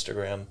have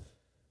Instagram.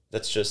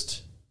 that's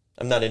just,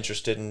 I'm not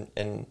interested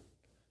in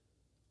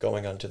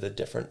going onto the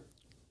different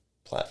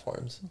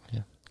platforms.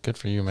 Yeah. Good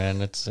for you,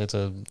 man. It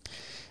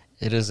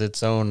is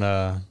its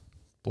own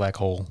black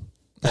hole.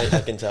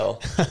 I can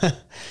tell.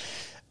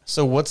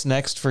 So what's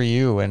next for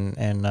you?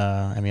 And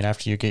I mean,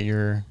 after you get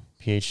your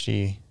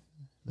PhD,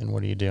 then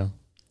what do you do?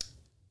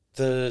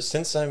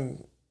 Since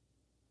I'm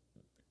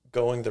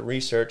going the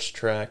research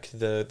track,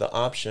 the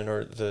option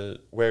or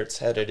where it's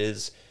headed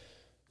is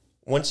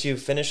once you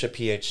finish a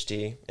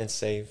PhD in,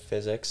 say,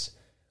 physics,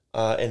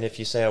 and if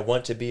you say, I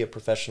want to be a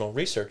professional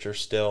researcher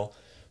still,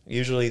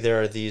 usually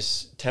there are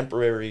these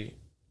temporary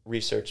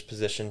research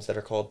positions that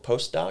are called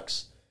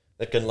postdocs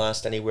that can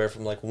last anywhere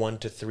from like 1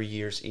 to 3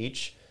 years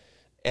each.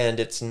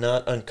 And it's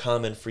not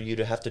uncommon for you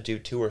to have to do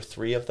 2 or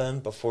 3 of them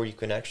before you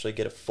can actually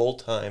get a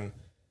full-time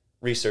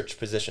research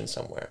position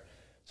somewhere.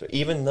 So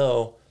even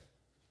though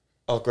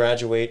I'll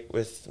graduate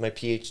with my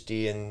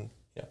PhD in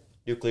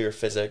nuclear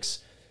physics,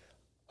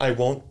 I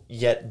won't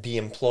yet be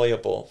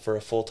employable for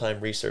a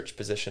full-time research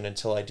position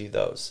until I do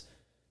those.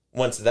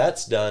 Once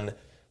that's done,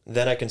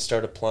 then I can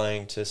start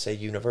applying to, say,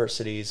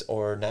 universities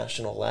or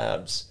national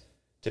labs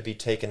to be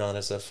taken on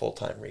as a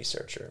full-time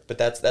researcher. But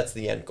that's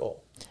the end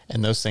goal.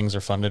 And those things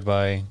are funded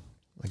by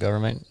the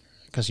government?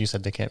 Because you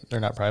said they're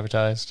not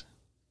privatized?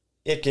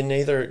 It can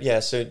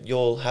either, so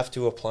you'll have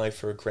to apply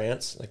for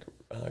grants, like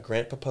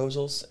grant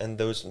proposals, and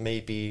those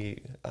may be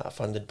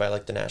funded by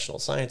like the National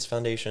Science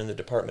Foundation, the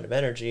Department of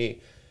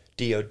Energy,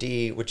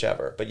 DOD,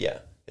 whichever. But yeah,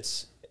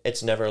 it's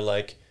never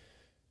like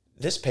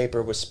this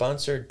paper was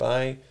sponsored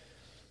by,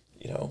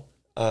 the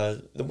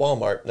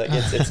Walmart. Like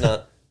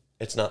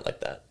it's not like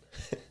that.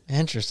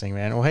 Interesting,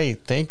 man. Well, hey,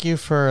 thank you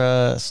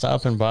for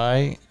stopping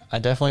by. I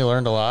definitely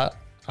learned a lot.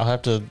 I'll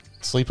have to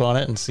sleep on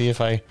it and see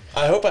if I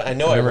hope I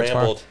know I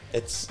rambled.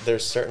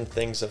 There's certain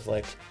things of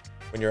like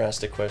when you're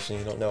asked a question,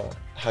 you don't know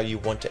how you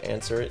want to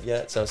answer it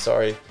yet. So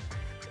sorry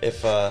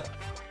if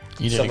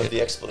some of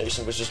the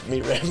explanation was just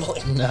me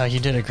rambling. No, you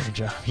did a great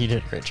job. You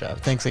did a great job.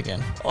 Thanks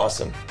again.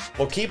 Awesome.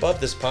 Well, keep up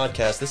this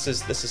podcast. This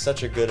is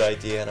such a good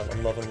idea, and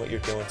I'm loving what you're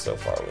doing so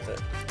far with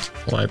it.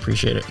 Well, I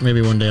appreciate it.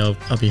 Maybe one day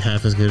I'll be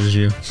half as good as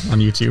you on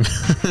YouTube.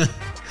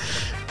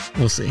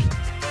 We'll see.